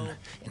realized down though.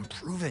 and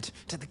prove it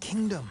to the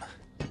kingdom.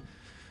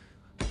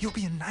 You'll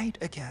be a knight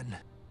again.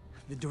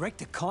 The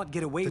director can't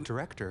get away The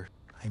director?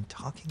 I'm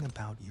talking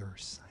about your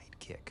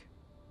sidekick.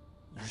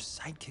 Your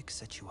sidekick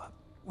set you up.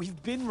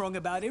 We've been wrong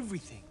about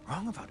everything.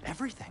 Wrong about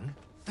everything?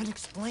 Then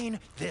explain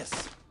this.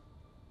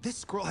 This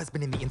scroll has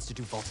been in the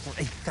Institute vaults for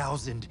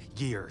 1,000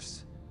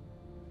 years.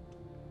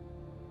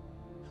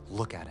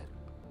 Look at it.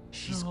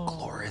 She's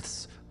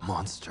Glorith's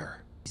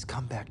monster. She's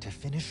come back to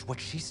finish what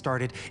she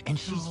started, and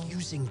she's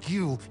using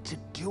you to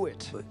do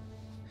it. But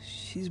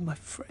she's my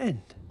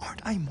friend.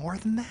 Aren't I more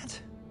than that?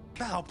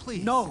 Val,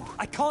 please. No,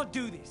 I can't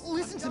do this.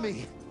 Listen to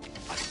me.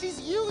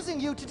 She's using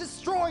you to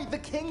destroy the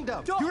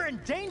kingdom. You're in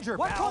danger,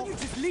 Why Val. can't you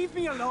just leave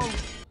me alone?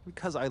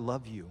 Because I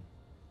love you.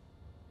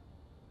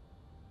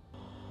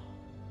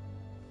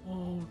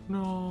 Oh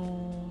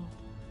no.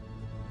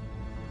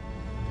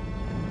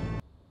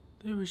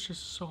 There was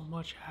just so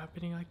much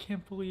happening. I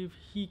can't believe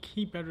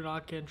he better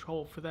not get in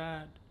trouble for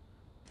that.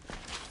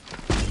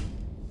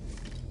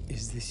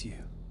 Is this you?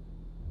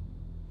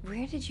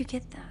 Where did you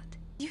get that?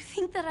 You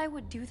think that I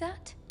would do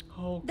that?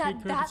 Oh,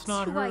 That's it's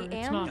not who her. I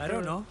It's am? not I her.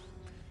 don't know.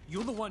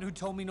 You're the one who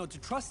told me not to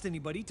trust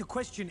anybody, to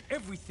question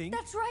everything.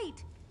 That's right.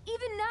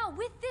 Even now,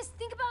 with this,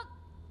 think about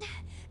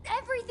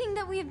everything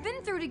that we have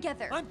been through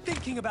together. I'm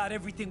thinking about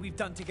everything we've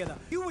done together.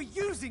 You were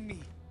using me.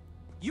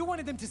 You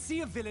wanted them to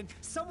see a villain,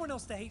 someone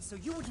else to hate, so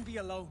you wouldn't be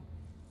alone.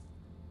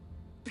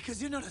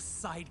 Because you're not a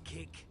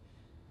sidekick.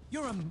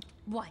 You're a...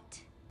 What?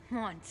 Come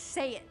on,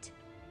 say it.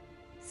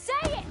 Say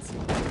it! Say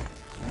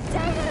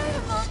it,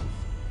 Animal!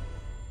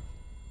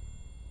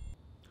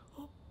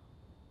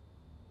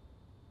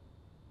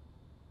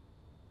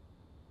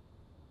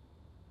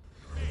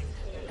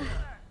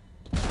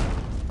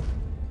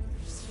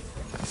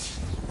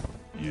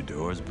 Your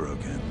door's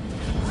broken.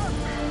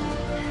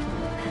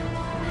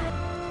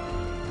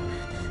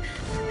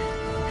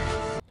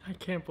 I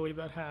can't believe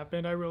that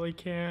happened. I really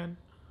can't.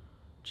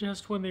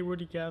 Just when they were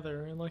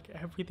together and like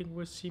everything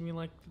was seeming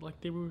like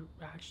they were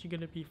actually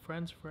gonna be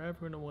friends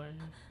forever in a way.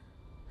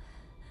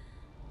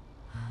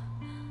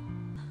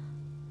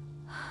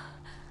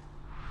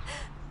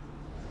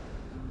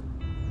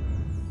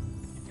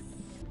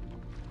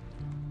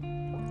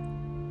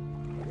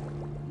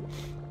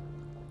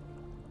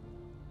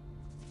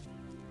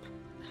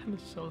 That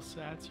is so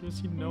sad.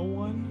 Seriously, no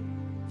one?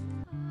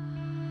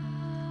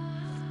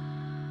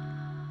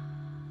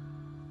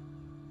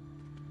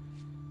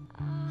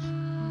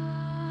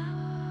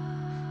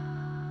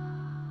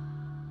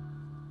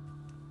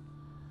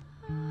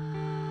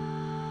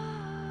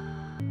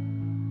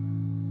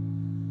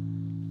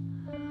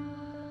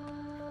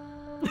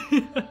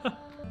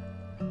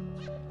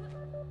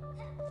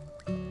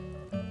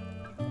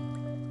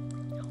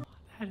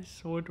 That is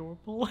so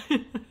adorable.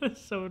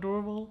 That's so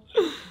adorable.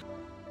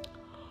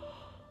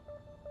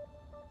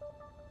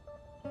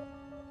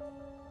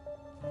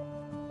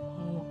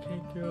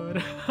 Okay, good.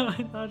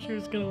 I thought she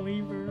was gonna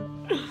leave her.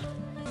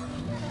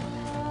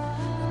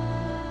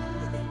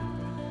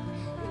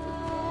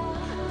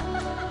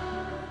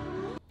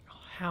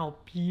 How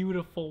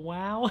beautiful.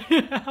 Wow.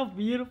 How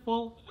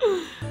beautiful.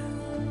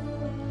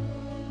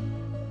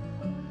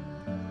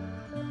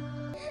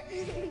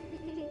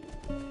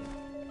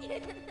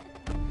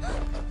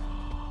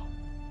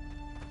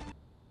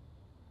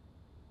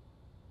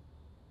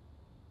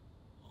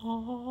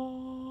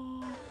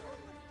 Oh.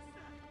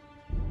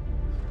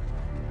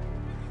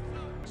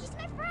 She's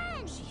my friend.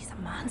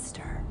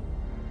 monster.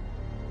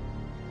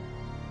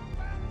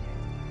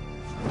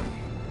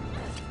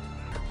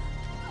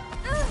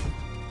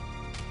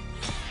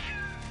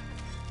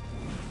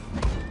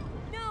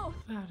 No!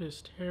 That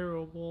is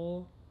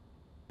terrible.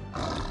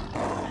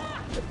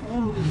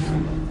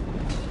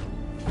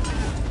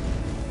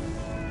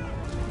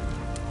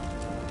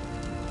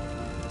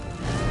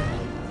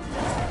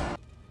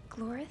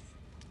 Glorith?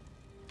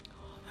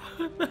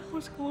 That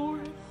was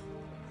glorious.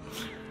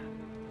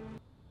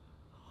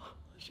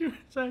 She was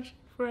actually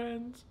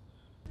friends.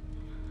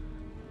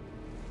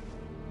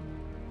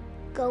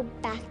 Go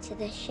back to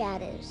the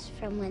shadows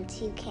from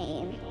whence you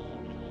came.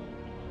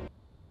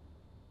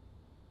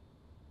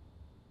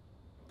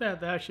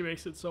 That actually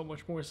makes it so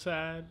much more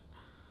sad.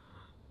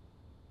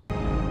 There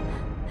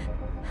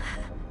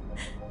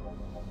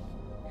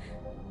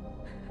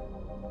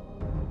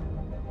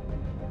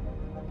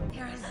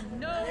is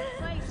no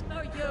place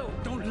for you.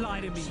 Don't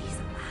lie to me.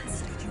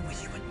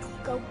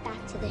 Go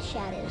back to the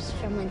shadows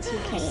from whence you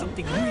came.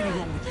 Something really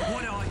wrong with you.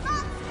 What are you?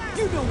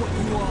 You know what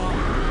you are.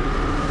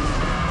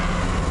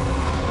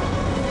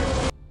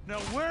 Now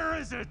where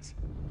is it?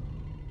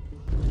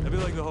 I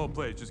feel like the whole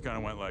place just kind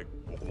of went like.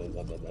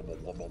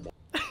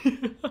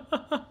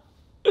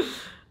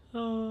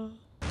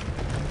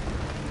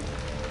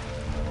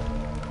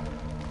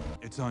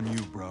 It's on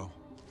you, bro.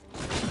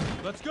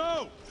 Let's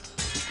go!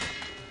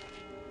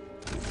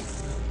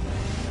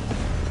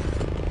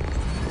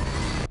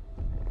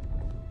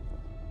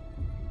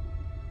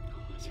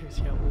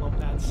 Seriously, I love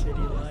that city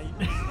light.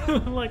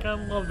 Like, I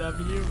love that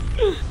view.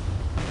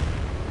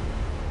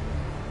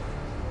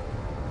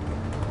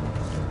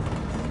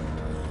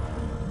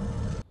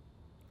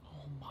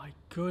 Oh my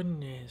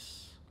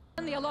goodness.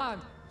 Sound the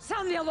alarm!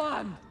 Sound the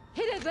alarm!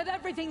 Hit it with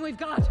everything we've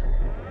got!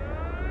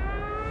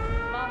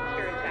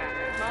 Monster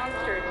attack.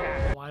 Monster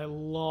attack. Oh, I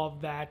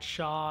love that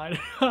shot.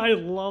 I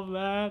love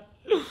that.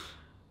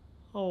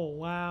 Oh,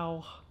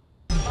 wow.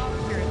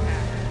 Monster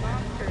attack.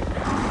 Monster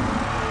attack.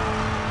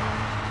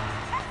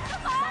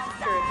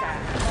 Monster attack.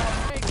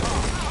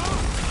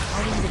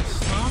 How do you even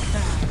stop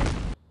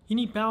that? You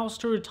need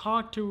Ballister to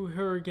talk to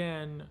her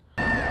again.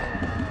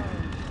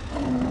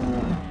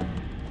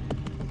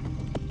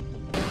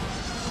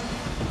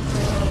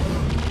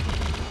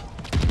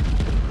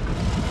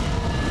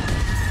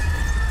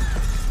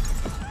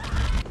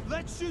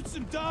 Let's shoot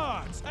some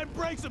dogs and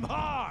break some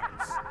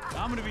hearts.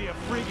 I'm gonna be a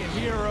freaking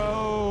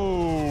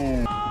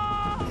hero. Look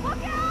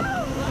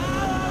out!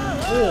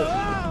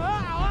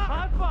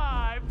 High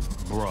five,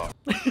 bro.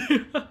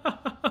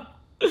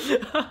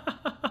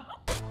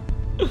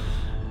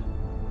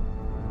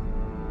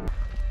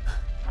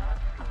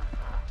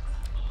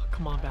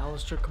 Come on,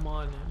 Ballister, come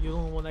on. You're the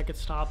only one that could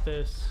stop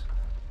this.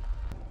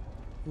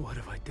 What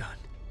have I done?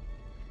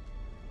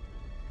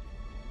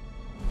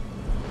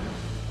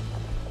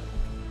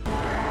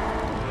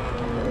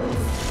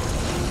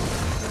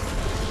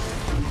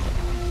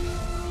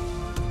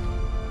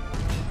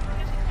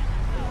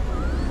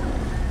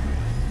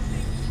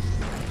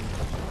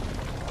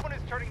 Someone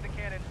is turning the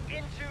cannon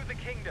into the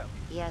kingdom.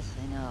 Yes,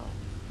 I know.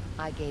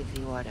 I gave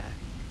the order.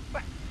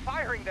 But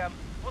firing them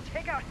will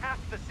take out half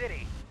the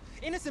city.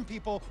 Innocent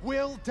people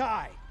will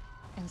die.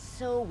 And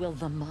so will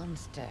the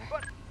monster.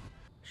 But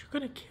You're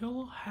gonna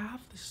kill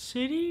half the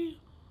city?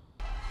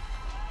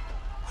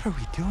 What are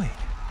we doing?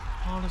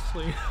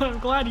 Honestly, I'm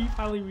glad he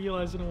finally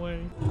realized in a way.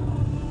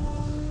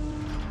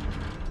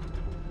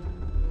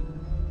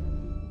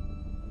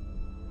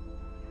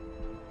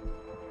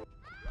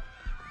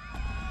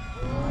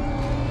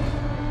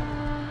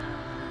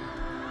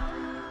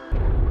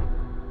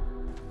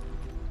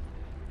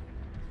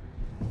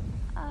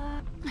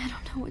 I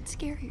don't know what's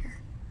scarier.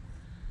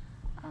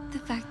 The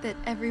fact that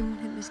everyone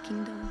in this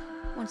kingdom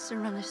wants to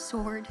run a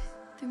sword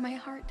through my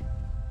heart.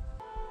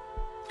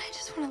 I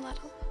just want to let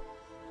them.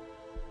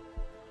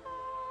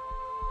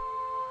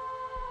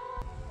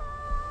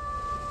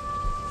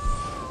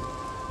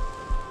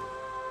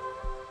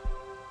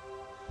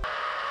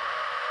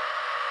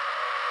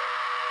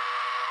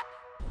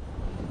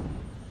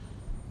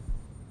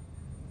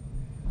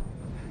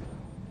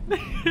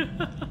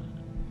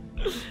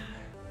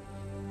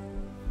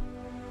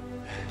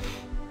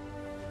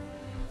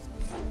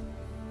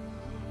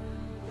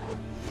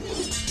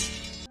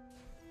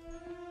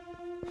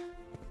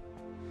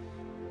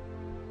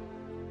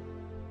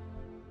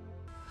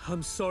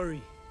 I'm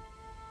sorry.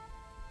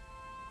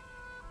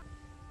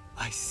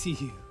 I see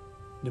you,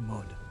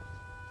 Nimona.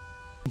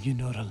 You're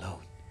not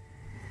alone.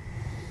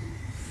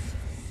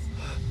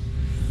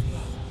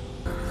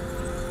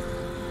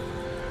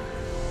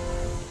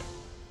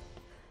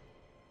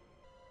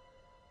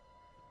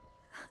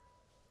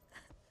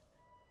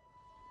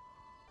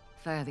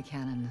 Fire the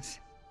cannons.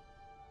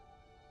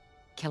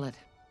 Kill it.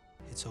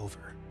 It's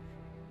over.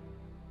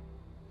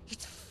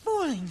 It's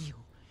fooling you!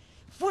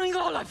 Fooling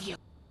all of you!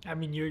 I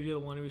mean, you're the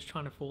one who was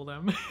trying to fool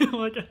them.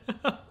 Like,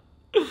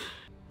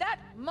 That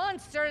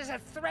monster is a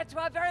threat to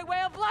our very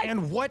way of life!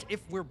 And what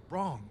if we're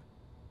wrong?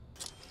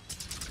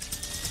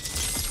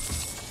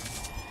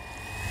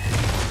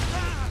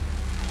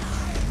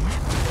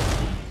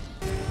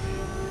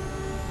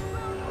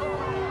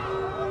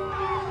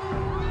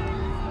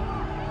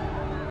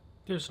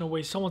 There's no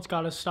way. Someone's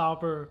got to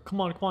stop her.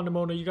 Come on,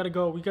 Nimona. You gotta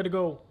go. We gotta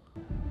go.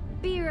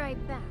 Be right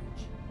back.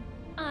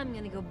 I'm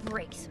gonna go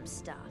break some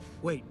stuff.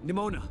 Wait,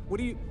 Nimona, what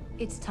are you...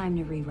 It's time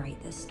to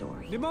rewrite this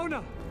story.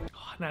 Nimona!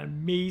 Oh, an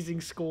amazing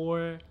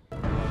score. Go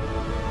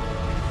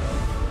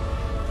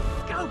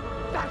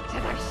back to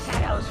the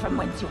shadows from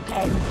whence you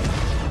came.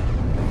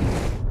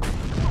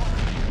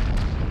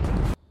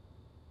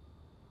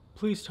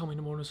 Please tell me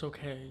Nimona's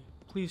okay.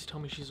 Please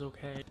tell me she's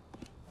okay.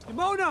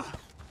 Nimona!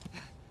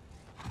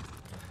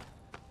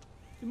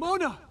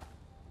 Nimona!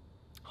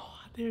 Oh,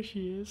 there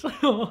she is.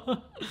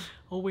 Oh,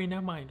 wait,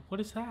 never mind.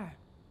 What is that?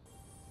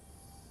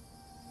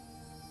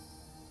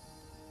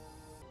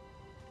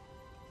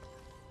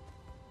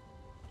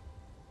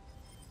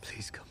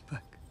 Please come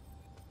back.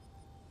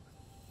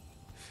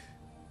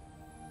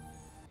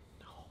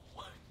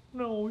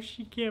 No,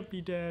 she can't be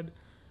dead.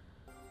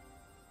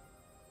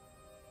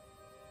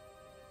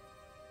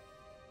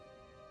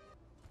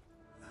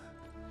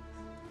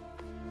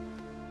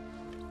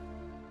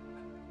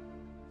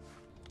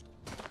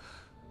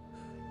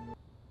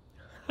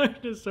 I'm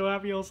just so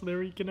happy also they're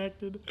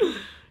reconnected.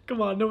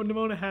 Come on, no,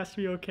 Nimona has to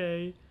be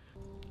okay.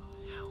 Oh,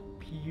 how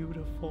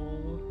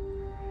beautiful.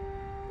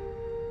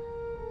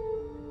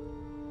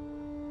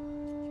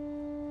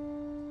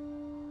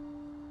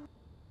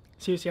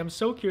 Seriously, I'm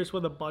so curious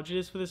what the budget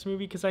is for this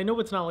movie, because I know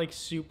it's not like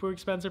super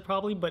expensive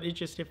probably, but it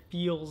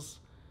feels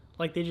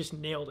like they just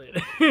nailed it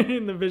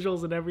in the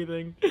visuals and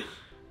everything.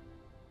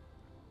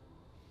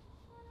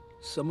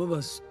 Some of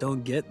us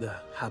don't get the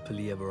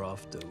happily ever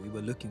after we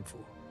were looking for.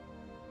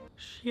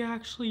 She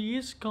actually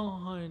is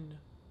gone.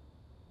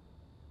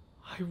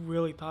 I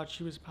really thought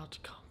she was about to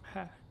come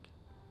back.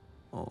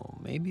 Oh,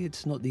 maybe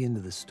it's not the end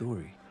of the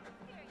story.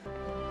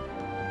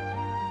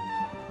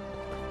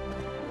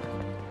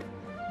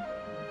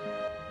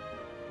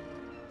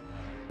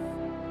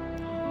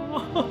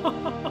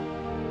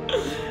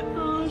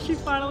 Oh, she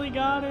finally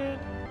got it.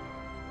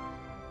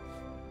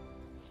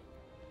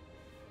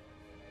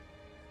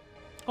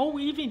 Oh,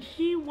 even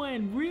he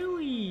went,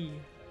 really?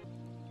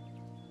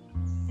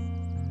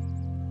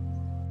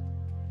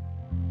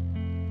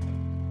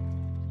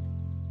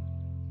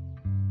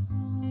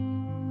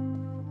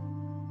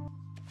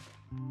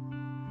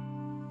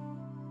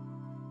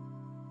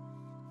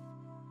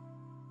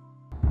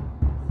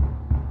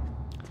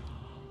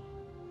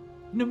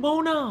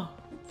 Nimona!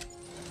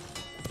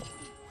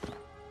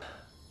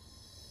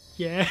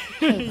 Yeah.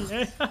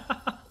 Yeah.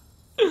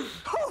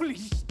 Holy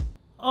sh...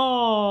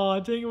 Oh,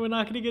 dang it, we're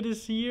not gonna get to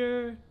see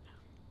her.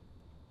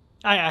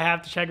 I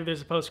have to check if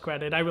there's a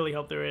post-credit. I really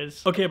hope there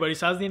is. Okay, buddy,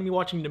 so that was the end of me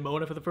watching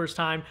Nimona for the first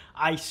time.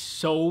 I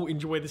so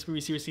enjoyed this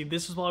movie, seriously.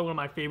 This is probably one of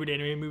my favorite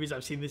anime movies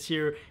I've seen this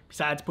year,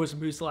 besides Puss in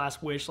Boots: The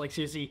Last Wish. Like,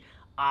 seriously,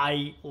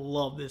 I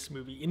love this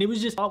movie. And it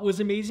was just, it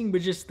was amazing,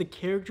 but just the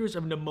characters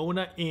of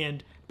Nimona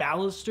and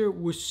Ballister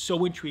was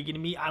so intriguing to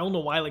me. I don't know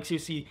why, like,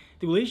 seriously,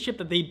 the relationship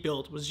that they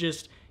built was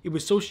just, it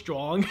was so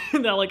strong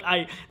that like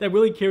that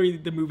really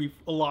carried the movie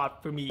a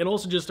lot for me. And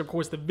also just, of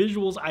course, the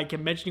visuals I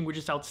kept mentioning were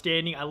just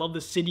outstanding. I love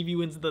the city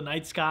view into the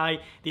night sky.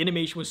 The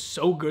animation was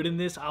so good in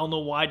this. I don't know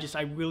why, just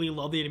I really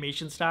love the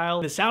animation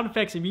style. The sound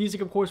effects and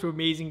music, of course, were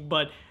amazing,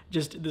 but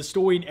just the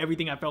story and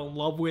everything I fell in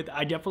love with.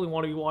 I definitely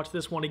want to watch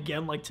this one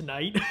again like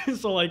tonight.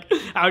 So like,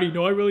 I already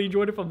know I really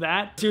enjoyed it from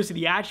that. Seriously,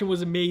 the action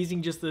was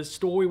amazing. Just the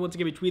story once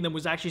again between them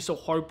was actually so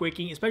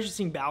heartbreaking, especially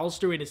seeing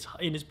Ballister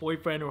and his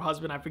boyfriend or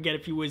husband. I forget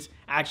if he was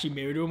actually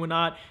married to him or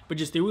not, but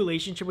just their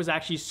relationship was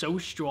actually so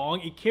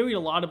strong. It carried a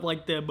lot of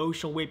like the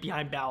emotional weight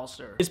behind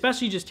Ballister,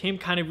 especially just him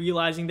kind of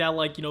realizing that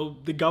like, you know,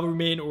 the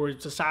government or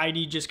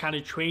society just kind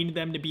of trained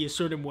them to be a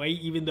certain way,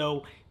 even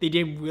though they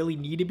didn't really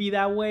need to be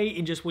that way.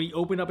 And just when he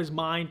opened up his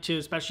mind to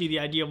especially the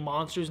idea of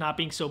monsters not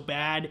being so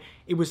bad,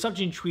 it was such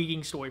an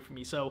intriguing story for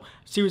me. So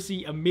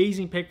seriously,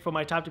 amazing pick from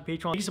my top 2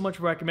 Patreon. Thank you so much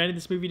for recommending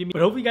this movie to me.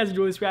 But hopefully you guys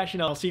enjoyed this reaction.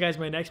 I'll see you guys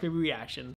in my next movie reaction.